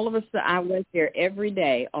then all of a sudden, I went there every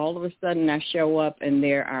day. All of a sudden, I show up, and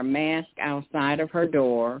there are masks outside of her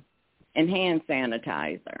door and hand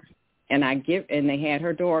sanitizer. And they had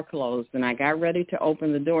her door closed, and I got ready to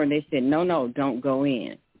open the door, and they said, no, don't go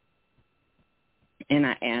in. And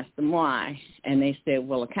I asked them why, and they said,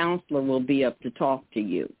 well, a counselor will be up to talk to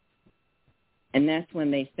you. And that's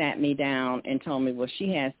when they sat me down and told me, well,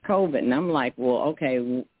 she has COVID. And I'm like, well,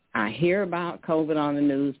 okay, I hear about COVID on the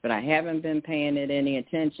news, but I haven't been paying it any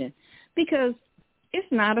attention because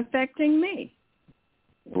it's not affecting me.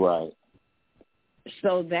 Right.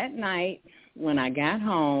 So that night when I got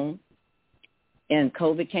home and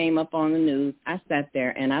COVID came up on the news, I sat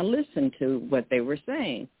there and I listened to what they were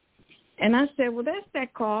saying. And I said, well, that's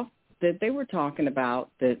that cough that they were talking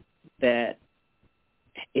about that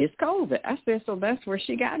is COVID. I said, so that's where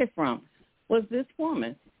she got it from, was this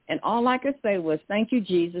woman. And all I could say was, thank you,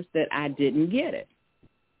 Jesus, that I didn't get it.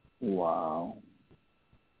 Wow.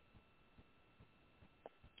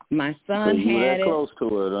 My son had it. Close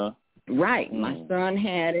to it, huh? Right. My son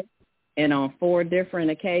had it. And on 4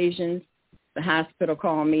 different occasions, the hospital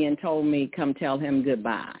called me and told me, come tell him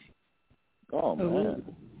goodbye. Oh, man.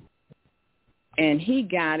 And he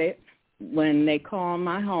got it when they called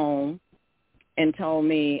my home and told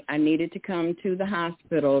me I needed to come to the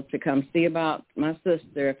hospital to come see about my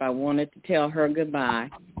sister if I wanted to tell her goodbye.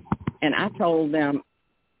 And I told them,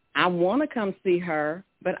 I want to come see her,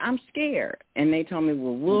 but I'm scared. And they told me,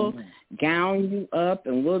 well, we'll gown you up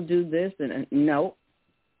and we'll do this. And nope.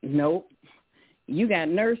 You got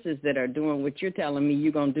nurses that are doing what you're telling me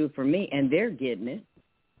you're going to do for me, and they're getting it.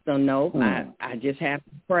 So, nope, I just have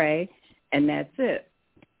to pray, and that's it.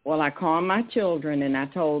 Well, I called my children, and I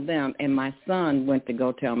told them, and my son went to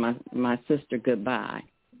go tell my sister goodbye.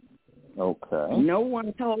 Okay. No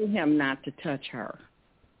one told him not to touch her.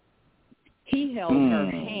 He held her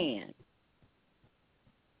hand.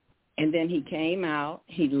 And then he came out,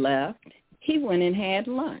 he left, he went and had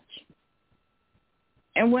lunch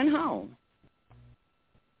and went home.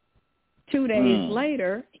 2 days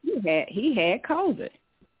later, he had COVID.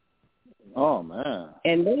 Oh, man.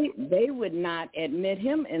 And they would not admit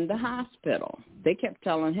him in the hospital. They kept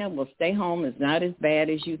telling him, well, stay home. It's not as bad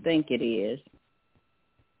as you think it is.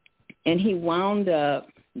 And he wound up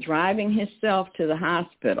driving himself to the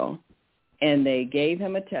hospital, and they gave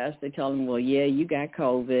him a test. They told him, well, yeah, you got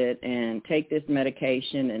COVID, and take this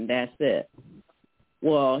medication, and that's it.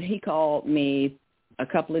 Well, he called me a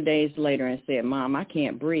couple of days later and said, Mom, I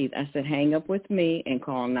can't breathe. I said, hang up with me and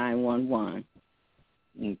call 911.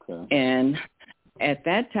 Okay. And at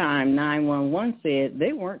that time, 911 said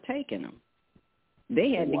they weren't taking him.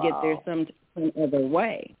 They had to get there some other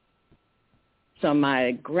way. So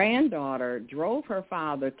my granddaughter drove her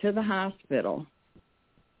father to the hospital.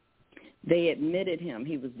 They admitted him.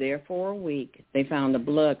 He was there for a week. They found a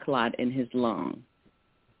blood clot in his lung.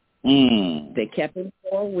 They kept him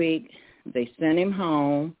for a week. They sent him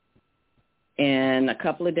home. And a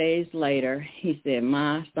couple of days later, he said,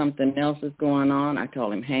 Ma, something else is going on. I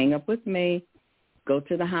told him, hang up with me, go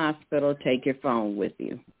to the hospital, take your phone with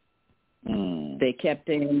you. They kept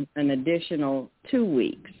him an additional 2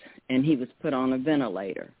 weeks, and he was put on a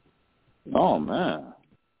ventilator. Oh, man.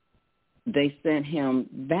 They sent him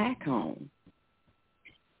back home.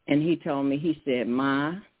 And he told me, he said,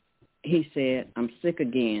 Ma, he said, I'm sick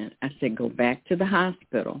again. I said, go back to the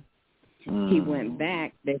hospital. He went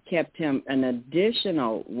back. They kept him an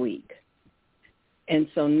additional week. And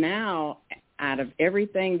so now, out of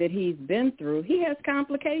everything that he's been through, he has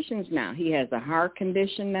complications now. He has a heart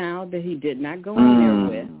condition now that he did not go in there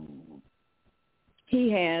with.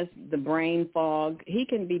 He has the brain fog. He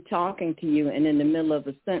can be talking to you and in the middle of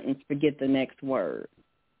a sentence forget the next word.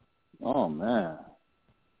 Oh, man.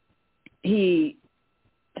 He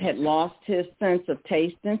had lost his sense of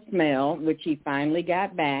taste and smell, which he finally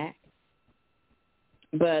got back.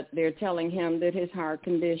 But they're telling him that his heart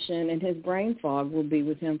condition and his brain fog will be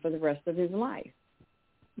with him for the rest of his life.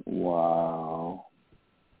 Wow.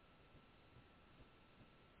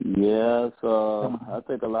 Yes, I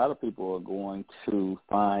think a lot of people are going to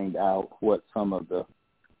find out what some of the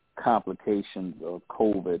complications of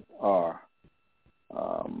COVID are.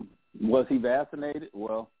 Was he vaccinated?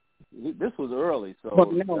 Well, this was early, so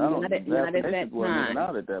no, not at that wasn't even time.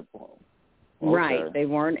 out at that point. Okay. Right, they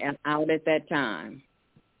weren't out at that time.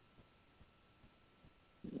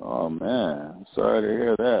 Oh, man. Sorry to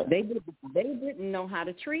hear that. They didn't know how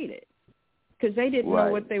to treat it because they didn't Right.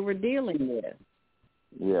 know what they were dealing with.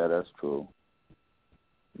 Yeah, that's true.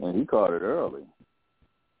 And he caught it early.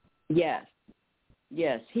 Yes,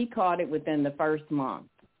 he caught it within the first month.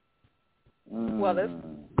 Well,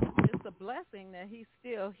 it's a blessing that he's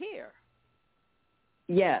still here.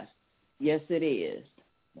 Yes, it is.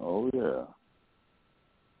 Oh, yeah.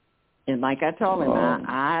 And like I told him,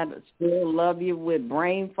 I still love you with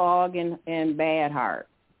brain fog and bad heart.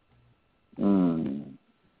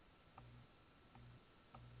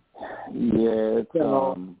 Yeah,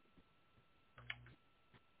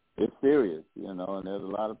 it's serious, and there's a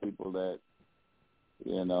lot of people that,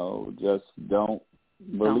 just don't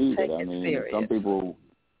believe it. I mean, serious.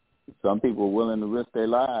 some people are willing to risk their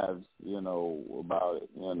lives, about it.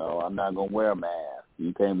 I'm not going to wear a mask.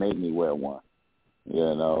 You can't make me wear one,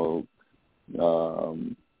 and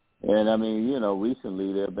I mean,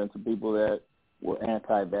 recently there have been some people that were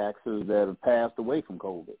anti-vaxxers that have passed away from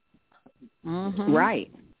COVID. Mm-hmm.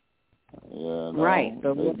 Right. Right.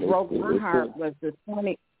 But what broke my heart was the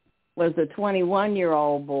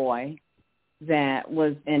 21-year-old boy that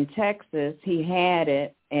was in Texas. He had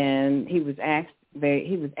it, and he was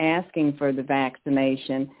asking for the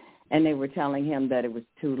vaccination, and they were telling him that it was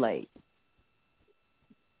too late.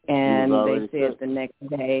 And they said the next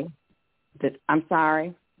day that, I'm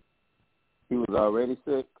sorry? He was already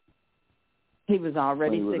sick? He was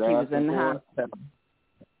already sick. He was in the hospital.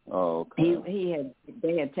 Oh, okay.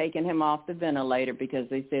 They had taken him off the ventilator because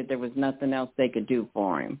they said there was nothing else they could do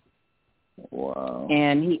for him. Wow.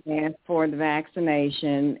 And he asked for the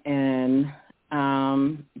vaccination, and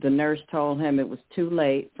the nurse told him it was too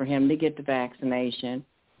late for him to get the vaccination,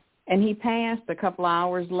 and he passed a couple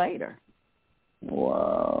hours later.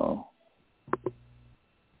 Wow.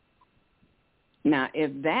 Now,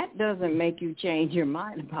 if that doesn't make you change your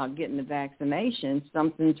mind about getting the vaccination,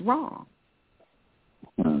 something's wrong.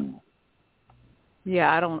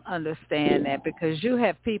 Yeah, I don't understand that, because you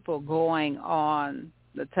have people going on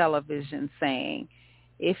the television saying,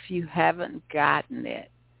 if you haven't gotten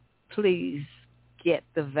it, please get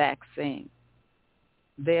the vaccine.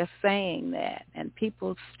 They're saying that, and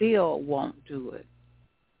people still won't do it.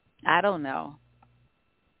 I don't know.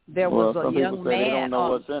 There was a young man. They don't know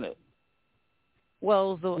what's in it.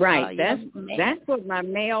 Well, right. That's what my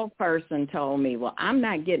male person told me. Well, I'm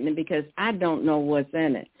not getting it because I don't know what's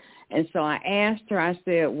in it. And so I asked her, I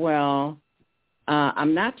said, well,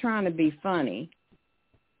 I'm not trying to be funny.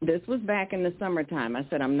 This was back in the summertime. I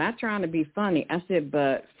said, I'm not trying to be funny. I said,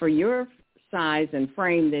 but for your size and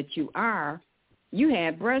frame that you are, you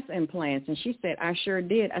had breast implants. And she said, I sure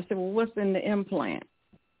did. I said, well, what's in the implant?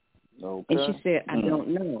 Okay. And she said, I don't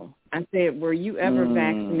know. I said, were you ever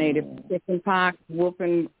vaccinated for chickenpox,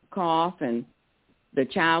 whooping cough, and the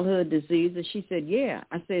childhood diseases? She said, yeah.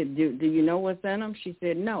 I said, do you know what's in them? She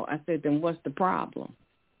said, no. I said, then what's the problem?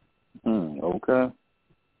 Okay.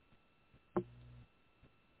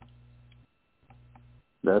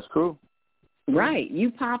 That's true. Right.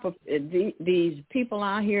 You pop these people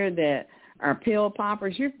out here that are pill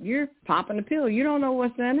poppers. You're popping a pill. You don't know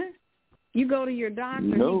what's in it. You go to your doctor,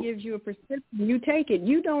 Nope. he gives you a prescription, you take it.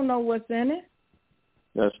 You don't know what's in it.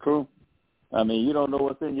 That's true. I mean, you don't know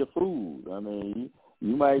what's in your food. I mean,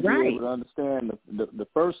 you might be able to understand the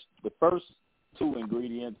first two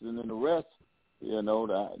ingredients, and then the rest, you know,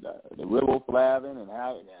 the riboflavin and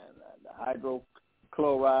the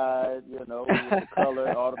hydrochloride, you know, the color,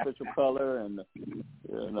 artificial color, and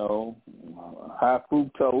you know, high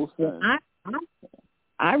fructose.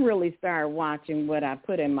 I really started watching what I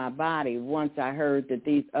put in my body once I heard that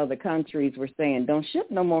these other countries were saying, don't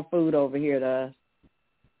ship no more food over here to us.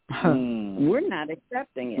 We're not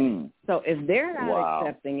accepting it. So if they're not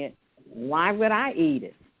accepting it, why would I eat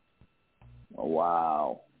it?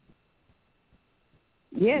 Wow.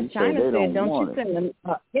 Yeah, China said, don't you send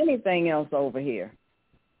anything else over here.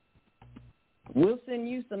 We'll send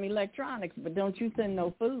you some electronics, but don't you send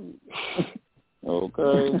no food.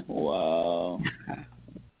 Okay. Wow.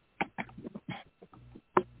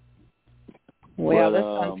 Well, that's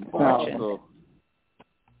unfortunate.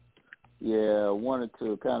 Yeah, I wanted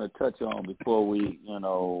to kind of touch on before we, you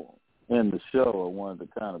know, end the show. I wanted to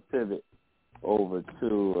kind of pivot over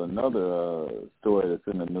to another story that's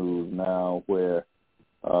in the news now, where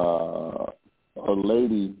a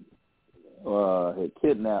lady had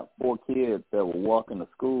kidnapped 4 kids that were walking to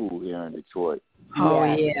school here in Detroit. Oh,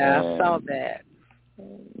 yeah, I saw that.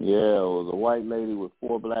 Yeah, it was a white lady with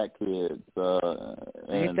 4 black kids.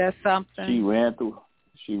 Ain't that something? She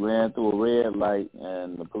ran through a red light,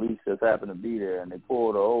 and the police just happened to be there, and they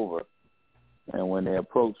pulled her over. And when they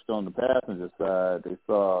approached on the passenger side, they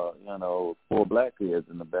saw, you know, 4 black kids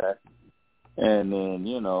in the back. And then,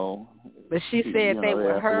 you know. But she said they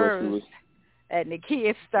were hers, and the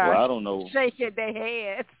kids started shaking their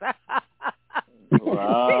heads. Well,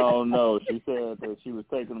 I don't know. She said that she was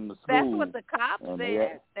taking them to school. That's what the cops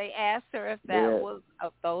said. They asked her if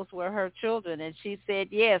those were her children, and she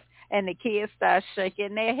said yes. And the kids started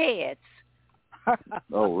shaking their heads.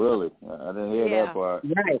 Oh, really? I didn't hear that part.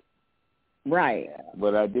 Right.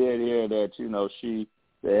 But I did hear that, you know,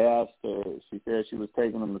 they asked her, she said she was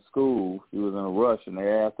taking them to school. She was in a rush, and they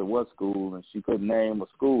asked her what school, and she couldn't name a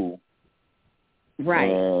school.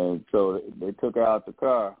 Right. And so they took her out the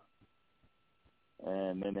car.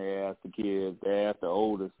 And then they asked the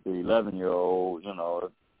oldest, the 11-year-old, you know,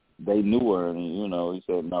 if they knew her, and, you know, he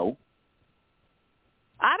said no.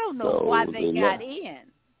 I don't know why they got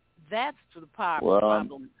in. That's the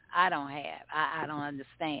problem I don't have. I don't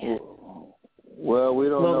understand. Well, we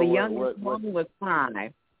don't know. Well, the youngest one was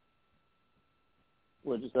 5.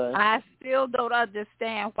 What'd you say? I still don't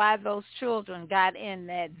understand why those children got in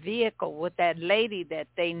that vehicle with that lady that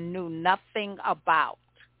they knew nothing about.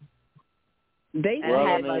 We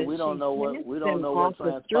don't know what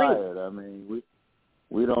transpired. I mean,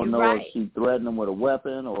 we don't know if she threatened them with a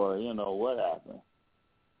weapon or, you know, what happened.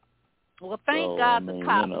 Well, thank God the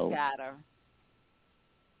cops got her.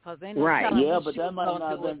 Cause they but that might not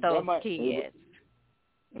have been those kids.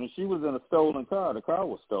 And she was in a stolen car. The car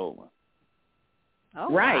was stolen. Oh,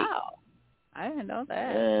 wow. I didn't know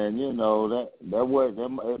that. And, you know,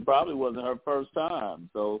 it probably wasn't her first time.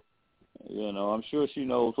 So, you know, I'm sure she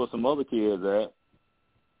knows where some other kids at.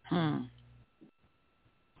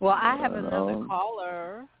 Well, I have another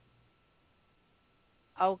caller.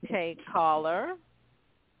 Okay, caller.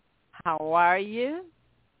 How are you?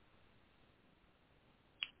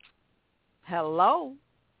 Hello.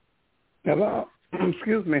 Hello.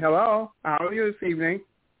 Excuse me. Hello. How are you this evening?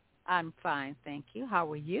 I'm fine, thank you.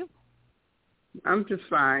 How are you? I'm just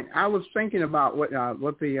fine. I was thinking about what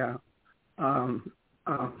the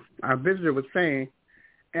our visitor was saying,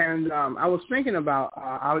 and I was thinking about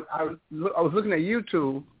I was looking at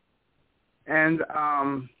YouTube, and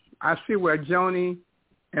I see where Joni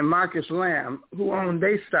and Marcus Lamb, who own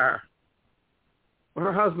Daystar,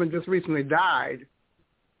 her husband just recently died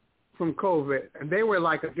from COVID, and they were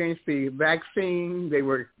like against the vaccine. They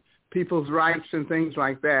were people's rights and things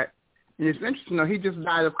like that. And it's interesting, he just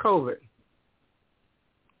died of COVID.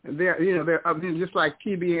 And they're just like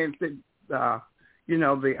TBN. They own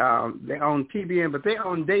TBN, but they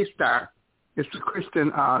own Daystar. It's a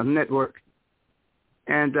Christian network,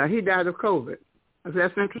 and he died of COVID.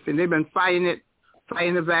 That's interesting. They've been fighting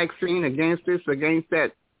the vaccine, against this, against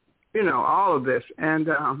that, all of this, and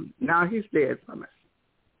now he's dead from it.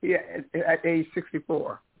 At age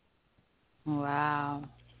 64. Wow.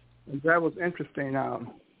 And that was interesting.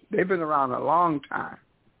 They've been around a long time,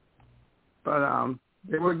 but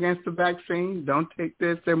they were against the vaccine. Don't take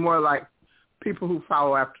this. They're more like people who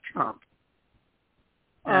follow after Trump.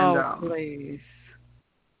 And, please.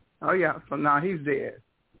 Oh, yeah. So now he's dead.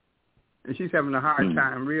 and she's having a hard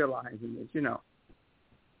time realizing it. You know,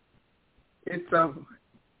 it's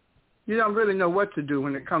you don't really know what to do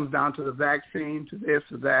when it comes down to the vaccine, to this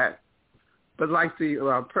or that. But like the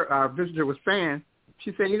our visitor was saying,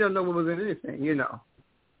 she said you don't know what was in anything. You know,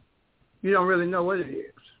 you don't really know what it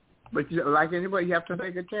is. But like anybody, you have to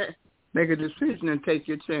make a decision and take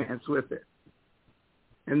your chance with it.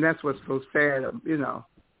 And that's what's so sad. You know,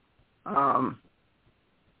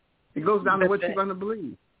 it goes down to what you're going to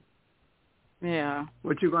believe. Yeah.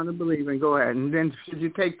 What you're going to believe, and go ahead. And then should you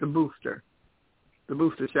take the booster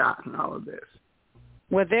shot and all of this?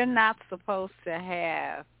 Well, they're not supposed to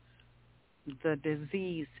have the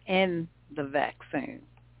disease in the vaccine,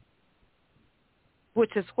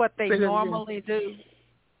 which is what they normally do.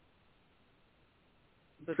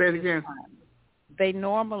 Say it again. They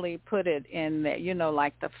normally put it in there, you know,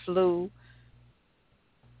 like the flu.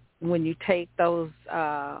 When you take those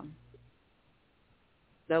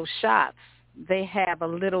shots, they have a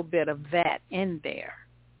little bit of that in there.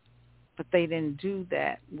 But they didn't do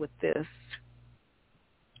that with this.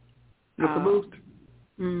 With the boost?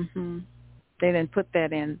 Mm-hmm. They didn't put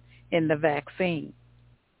that in the vaccine.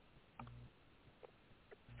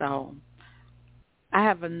 So I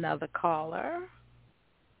have another caller.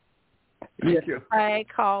 Thank you. Hi,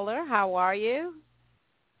 caller. How are you?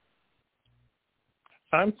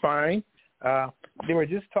 I'm fine. They were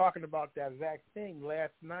just talking about that vaccine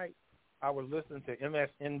last night. I was listening to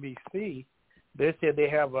MSNBC. They said they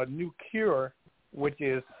have a new cure, which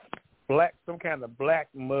is some kind of black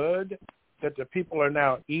mud that the people are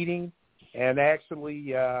now eating and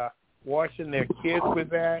actually washing their kids with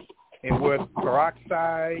that and with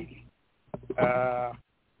peroxide.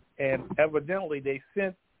 And evidently they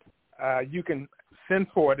sent you can send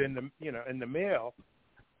for it in the mail.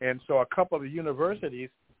 And so a couple of the universities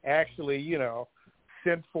actually,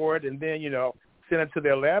 sent for it and then, sent it to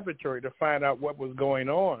their laboratory to find out what was going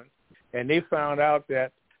on. And they found out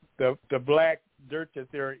that the black dirt that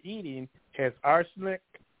they're eating has arsenic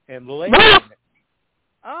and lead in it.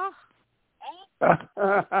 Oh.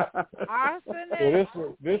 Arsenic.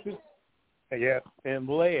 So this is yes, and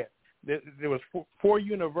lead. There was four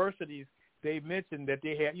universities they mentioned that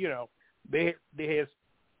they had, they had,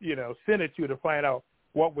 sent it to find out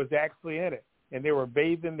what was actually in it, and they were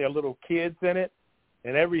bathing their little kids in it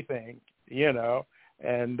and everything,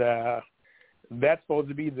 and that's supposed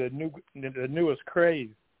to be the newest craze.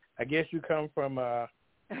 I guess you come from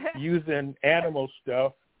using animal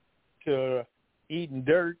stuff to eating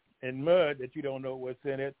dirt and mud that you don't know what's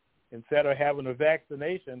in it, instead of having a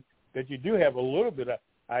vaccination that you do have a little bit of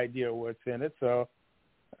idea what's in it. So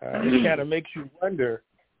it kind of makes you wonder,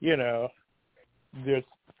 I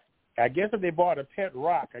guess if they bought a pet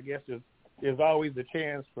rock, I guess there's always a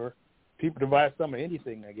chance for people to buy some of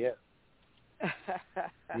anything, I guess.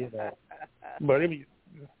 But I mean,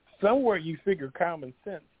 somewhere you figure common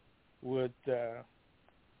sense would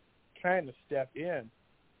kind of step in.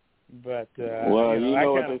 But well, you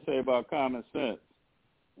know what they say about common sense.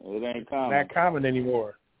 It ain't common. Not common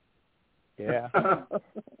anymore. Yeah. I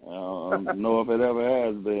don't know if it ever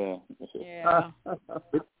has been. Yeah.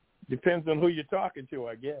 Depends on who you're talking to,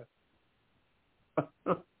 I guess.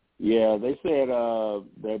 Yeah, they said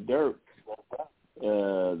that dirt.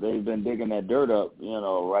 They've been digging that dirt up,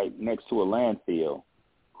 right next to a landfill,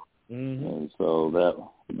 and so that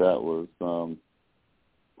was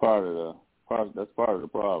that's part of the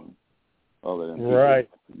problem. Other than right,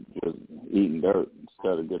 just eating dirt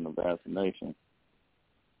instead of getting a vaccination.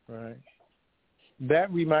 Right.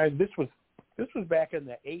 That reminds. This was back in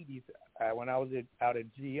the 80s when I was out at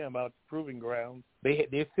GM, out at the Proving Grounds.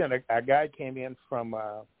 They sent a guy came in from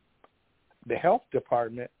the health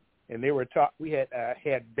department, and they were we had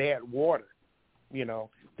bad water.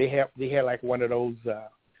 They had like one of those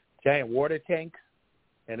giant water tanks,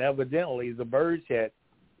 and evidently the birds had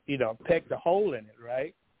pecked a hole in it,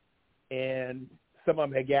 right? And some of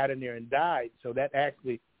them had got in there and died, so that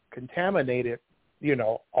actually contaminated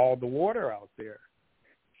all the water out there.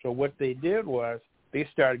 So what they did was they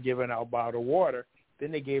started giving out bottled water.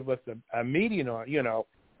 Then they gave us a meeting on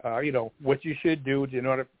what you should do in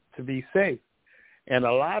order to be safe. And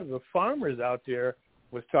a lot of the farmers out there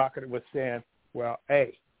was saying, well,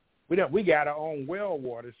 hey, we got our own well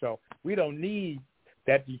water, so we don't need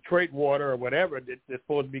that Detroit water or whatever that's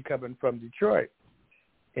supposed to be coming from Detroit.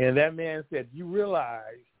 And that man said, you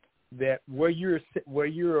realize that where you're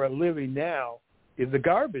living now is a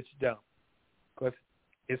garbage dump, because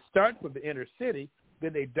it starts with the inner city,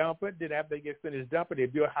 then they dump it, then after they get finished dumping, they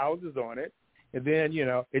build houses on it, and then,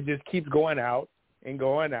 it just keeps going out and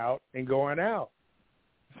going out and going out.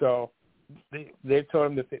 So they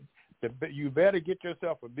told him that you better get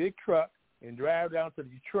yourself a big truck and drive down to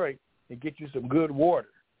Detroit and get you some good water,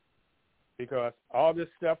 because all this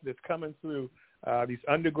stuff that's coming through these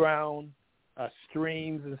underground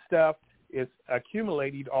streams and stuff is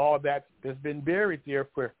accumulating all that's been buried there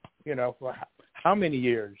for how many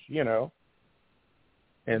years,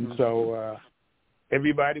 and so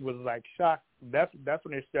everybody was like shocked. That's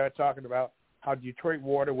when they started talking about how Detroit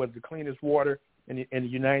water was the cleanest water in the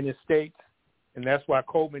United States, and that's why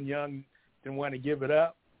Coleman Young didn't want to give it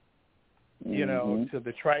up, to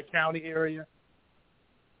the Tri-County area.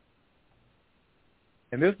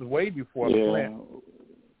 And this is way before Flint.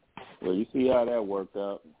 Well, you see how that worked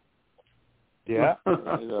out. Yeah.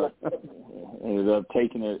 Ended up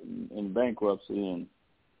taking it in bankruptcy and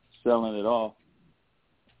selling it off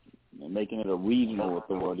and making it a regional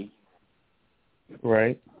authority.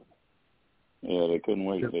 Right. Yeah, they couldn't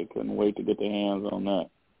wait. They couldn't wait to get their hands on that.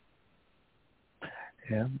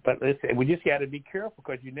 Yeah, but listen, we just got to be careful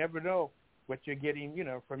because you never know what you're getting,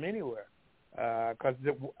 from anywhere. Because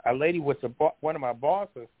a lady was one of my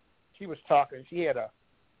bosses. She was talking. She had a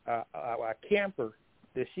camper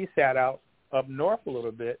that she sat out up north a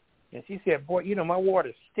little bit, and she said, "Boy, my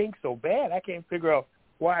water stinks so bad. I can't figure out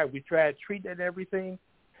why. We tried treating it and everything.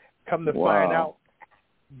 Come to find out,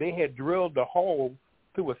 they had drilled the hole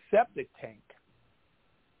through a septic tank.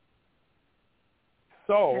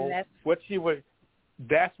 So that's what they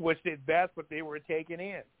were taking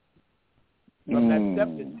in from that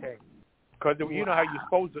septic tank. Because how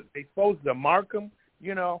they supposed to mark them,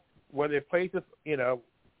 where their places,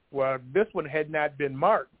 well, this one had not been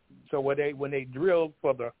marked. So when they drilled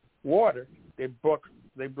for the water, they broke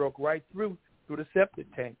right through the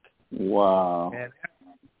septic tank. Wow. And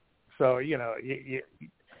so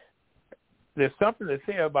there's something to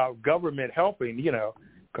say about government helping,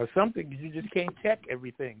 because something you just can't check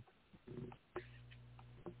everything.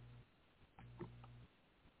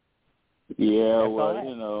 Yeah,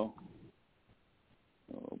 well,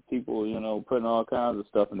 people, putting all kinds of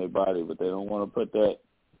stuff in their body, but they don't want to put that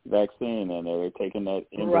vaccine in there. They're taking that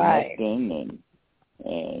ivermectin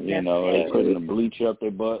and they're putting the bleach up their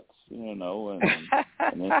butts, and then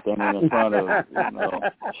standing in front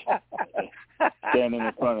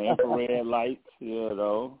of, infrared lights,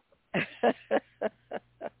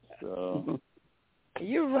 So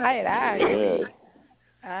you're right.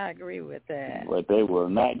 I agree with that. But they will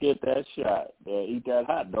not get that shot. They'll eat that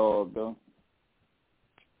hot dog, though.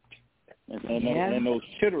 And those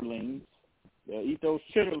chitterlings. They'll eat those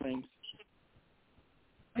chitterlings.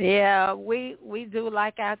 Yeah, we do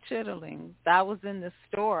like our chitterlings. I was in the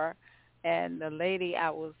store, and the lady,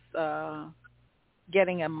 I was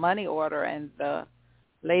getting a money order, and the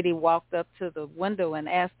lady walked up to the window and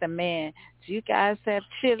asked the man, "Do you guys have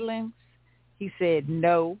chitterlings?" He said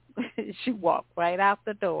no. She walked right out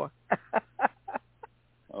the door.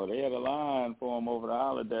 Oh, they had a line for them over the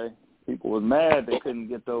holiday. People was mad they couldn't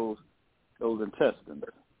get those intestines.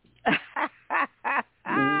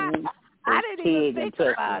 I didn't even think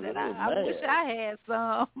about it. I wish I had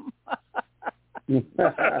some.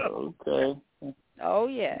 Okay. Oh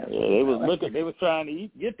yeah. Yeah, they was trying to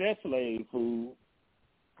get that slave food.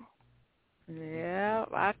 Yeah,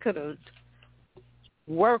 I could have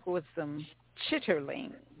worked with some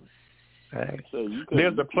chitterlings. Right. So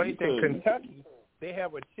there's a place in Kentucky. They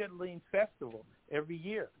have a chitterling festival every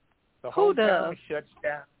year. The whole town shuts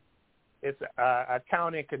down. It's a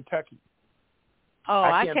town in Kentucky. Oh,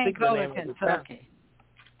 I can't go to Kentucky.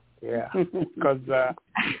 Yeah, because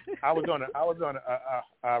I was on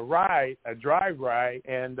a drive ride,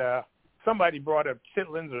 and somebody brought up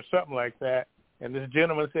chitlins or something like that, and this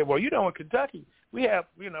gentleman said, "Well, in Kentucky, we have,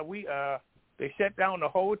 they shut down the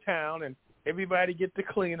whole town, and everybody gets to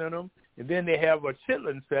cleaning them, and then they have a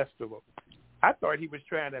chitlin festival." I thought he was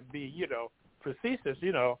trying to be, facetious,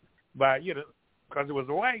 because it was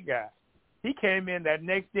a white guy. He came in that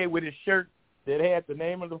next day with his shirt that had the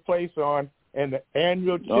name of the place on and the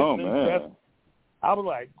annual chitlin festival. I was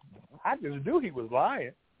like, I just knew he was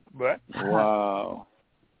lying, but wow.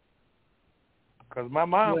 Because my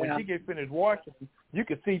mom, when she gets finished washing, you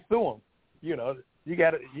can see through them. You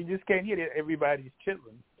just can't hit everybody's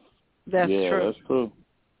chitlin. That's true. That's true.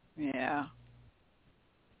 Yeah.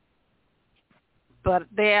 But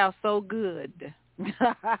they are so good. You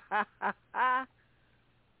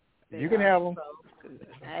can have them. So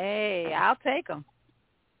hey, I'll take them.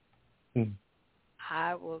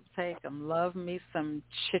 I will take them. Love me some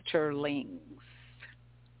chitterlings.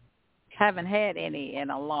 Haven't had any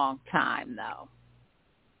in a long time, though.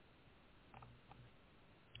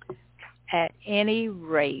 At any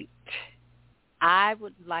rate, I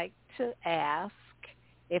would like to ask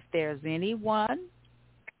if there's anyone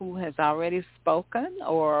who has already spoken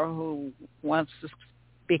or who wants to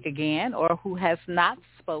speak again or who has not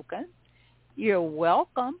spoken, you're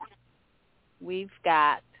welcome. We've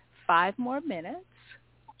got 5 more minutes,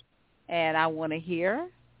 and I want to hear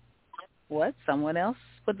what someone else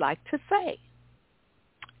would like to say.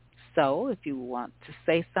 So if you want to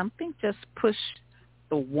say something, just push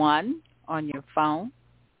the 1 on your phone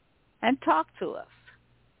and talk to us.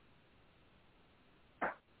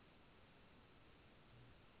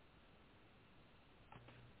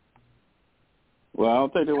 Well, I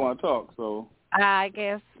don't think they want to talk, so I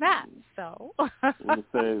guess not. So we'll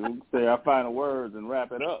say our final words and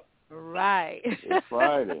wrap it up. Right. It's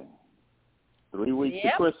Friday. 3 weeks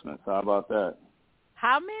to Christmas. How about that?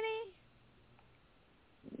 How many?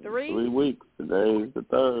 3? 3 weeks. Today is the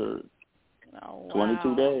 3rd. Oh, wow.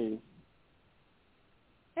 22 days.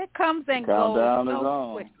 It comes and Countdown goes is so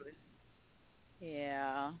on. quickly.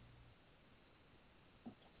 Yeah.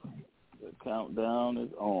 The countdown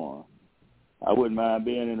is on. I wouldn't mind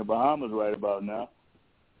being in the Bahamas right about now.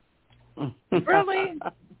 Really?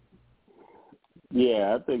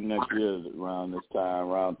 Yeah, I think next year is around this time,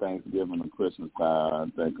 around Thanksgiving and Christmas time. I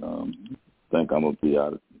think I'm gonna be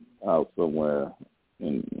out somewhere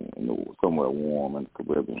somewhere warm in the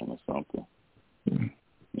Caribbean or something.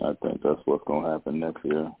 I think that's what's gonna happen next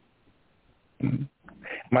year.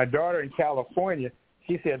 My daughter in California,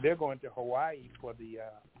 she said they're going to Hawaii for the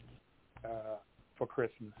for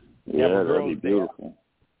Christmas. Yeah, that'd be beautiful.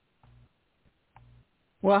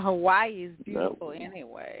 Well, Hawaii is beautiful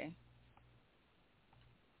anyway.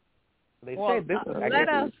 They say this.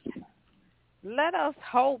 Let us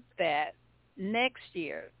hope that next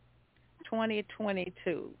year,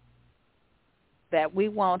 2022, that we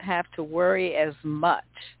won't have to worry as much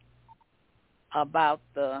about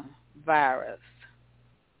the virus.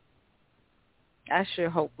 I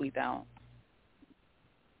sure hope we don't,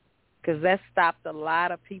 because that stopped a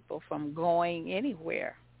lot of people from going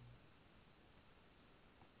anywhere.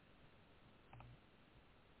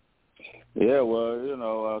 Yeah,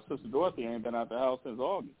 well, Sister Dorothy ain't been out the house since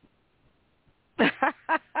August.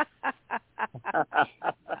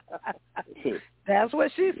 That's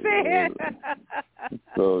what she said.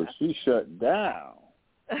 So she shut down.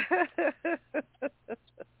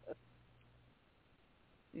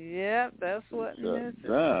 Yep, that's what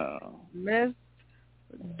Miss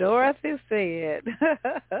Dorothy said.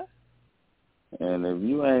 And if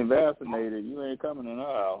you ain't vaccinated, you ain't coming in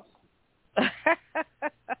our house.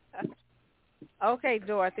 Okay,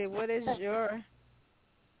 Dorothy, what is your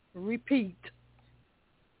repeat?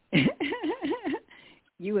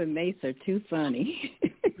 You and Mace are too funny.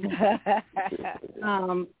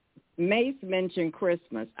 Mace mentioned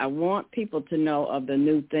Christmas. I want people to know of the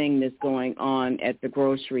new thing that's going on at the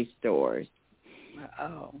grocery stores.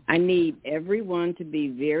 Oh. I need everyone to be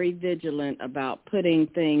very vigilant about putting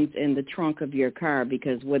things in the trunk of your car,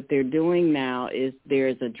 because what they're doing now is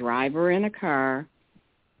there's a driver in a car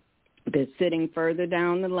that's sitting further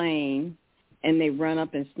down the lane, and they run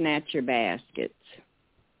up and snatch your baskets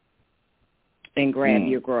and grab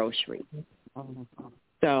your groceries.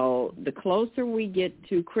 So the closer we get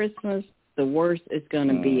to Christmas, the worse it's going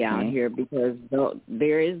to be out here, because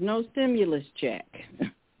there is no stimulus check.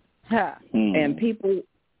 And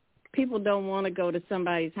people don't want to go to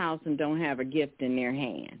somebody's house and don't have a gift in their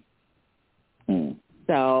hand.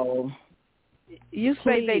 So you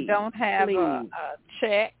say they don't have a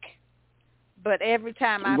check, but every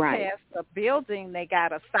time I pass a building, they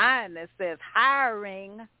got a sign that says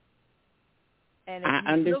hiring. And if I you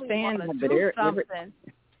understand, really want but to do something,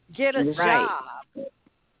 get a job.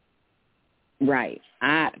 Right.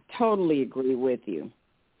 I totally agree with you.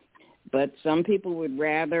 But some people would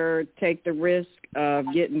rather take the risk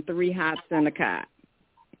of getting 3 hots in a cot.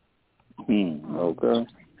 Okay.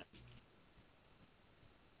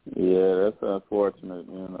 Yeah, that's unfortunate.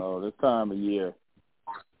 This time of year,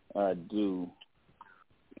 I do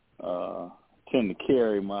tend to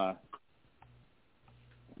carry my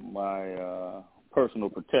personal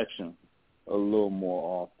protection a little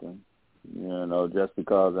more often. Just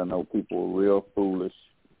because I know people are real foolish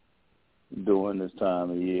during this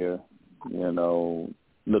time of year.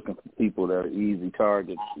 Looking for people that are easy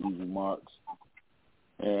targets, easy marks.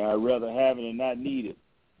 And I'd rather have it and not need it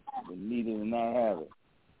than need it and not have it.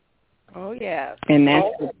 Oh, yeah. And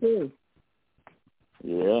that's the truth.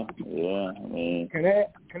 Yeah. I mean, can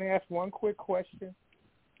I ask one quick question?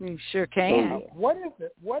 You sure can. What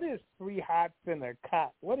is 3 hots in a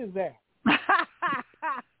cot? What is that?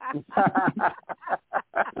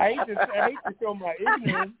 I hate to show my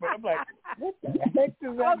ignorance, but I'm like, what the heck?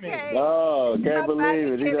 does that mean? Oh, can't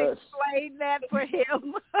believe it. Can explain that for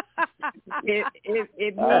him. It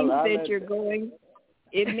means that you're going.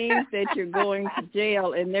 It means that you're going to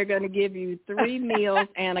jail, and they're going to give you 3 meals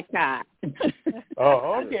and a cot.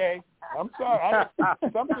 Oh, okay. I'm sorry.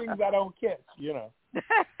 Some things I don't catch, you know.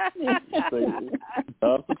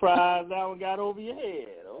 I'm surprised that one got over your head.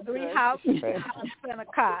 Okay. 3 houses and a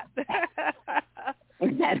cot.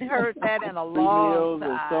 Hadn't heard that in a 3 long meals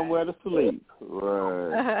time. and somewhere to sleep.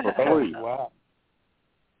 Right. For free. Wow.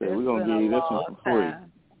 So we're going to give you this one for free.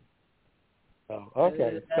 Oh,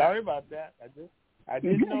 okay. Sorry about that. I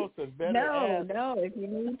didn't know, so it's better ask. No. If you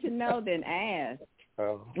need to know, then ask.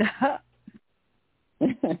 Oh.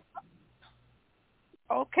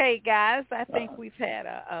 Okay, guys, I think we've had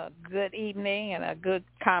a good evening and a good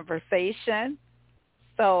conversation.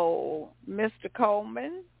 So, Mr.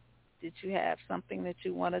 Coleman, did you have something that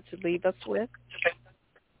you wanted to leave us with?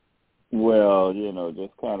 Well,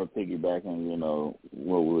 just kind of piggybacking,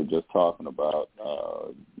 what we were just talking about,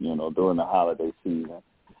 during the holiday season.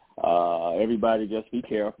 Everybody just be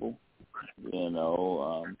careful, and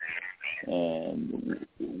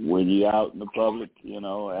when you're out in the public,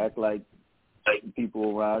 act like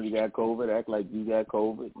people around you got COVID, act like you got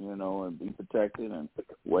COVID, and be protected and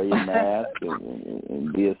wear your mask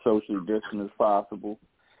and be as socially distant as possible.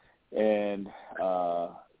 And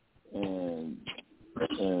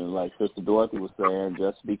like Sister Dorothy was saying,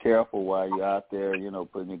 just be careful while you're out there,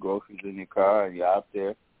 putting your groceries in your car and you're out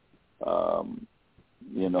there, on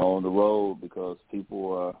the road, because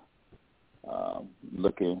people are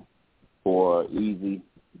looking for easy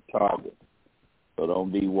targets. So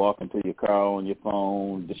don't be walking to your car on your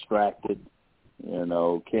phone, distracted,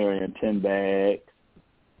 carrying 10 bags,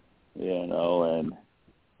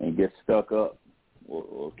 and get stuck up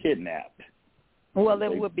or kidnapped. Well,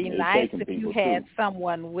 it would be nice if you had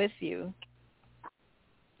someone with you.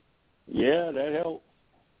 Yeah, that helps.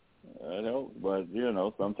 But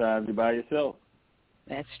sometimes you're by yourself.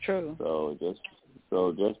 That's true.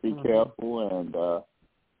 So just be careful and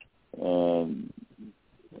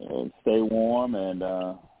stay warm, and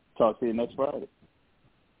talk to you next Friday.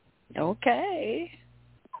 Okay.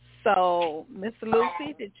 So, Miss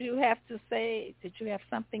Lucy, did you have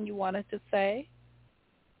something you wanted to say?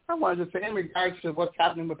 I wanted to say, in regards to what's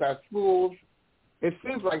happening with our schools, it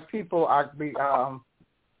seems like people are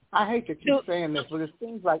I hate to keep saying this, but it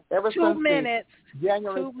seems like ever since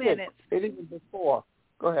January 6th, it even before.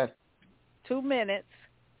 Go ahead. 2 minutes.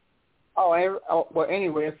 Well,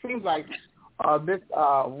 anyway, it seems like this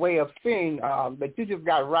way of seeing that you just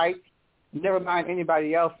got right, never mind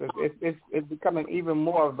anybody else's, it's becoming even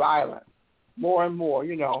more violent, more and more,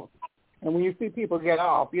 And when you see people get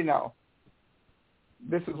off,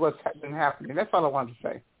 this is what's been happening. That's all I wanted to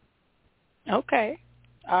say. Okay.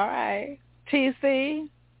 All right. TC?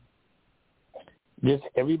 Just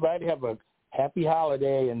everybody have a happy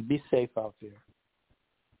holiday and be safe out there.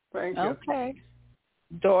 Thank you. Okay.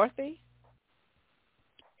 Dorothy?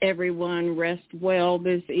 Everyone rest well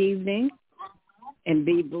this evening and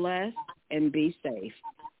be blessed and be safe.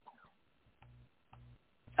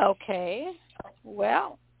 Okay.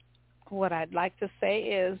 Well, what I'd like to say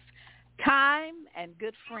is time and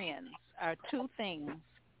good friends are 2 things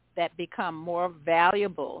that become more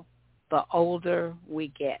valuable the older we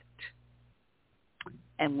get.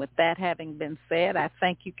 And with that having been said, I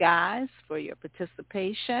thank you guys for your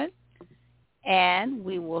participation, and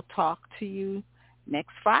we will talk to you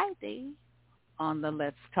next Friday on the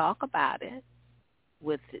Let's Talk About It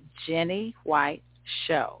with Jenny White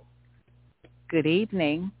Show. Good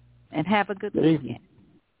evening, and have a good weekend.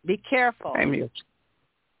 Be careful. Same here.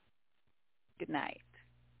 Good night.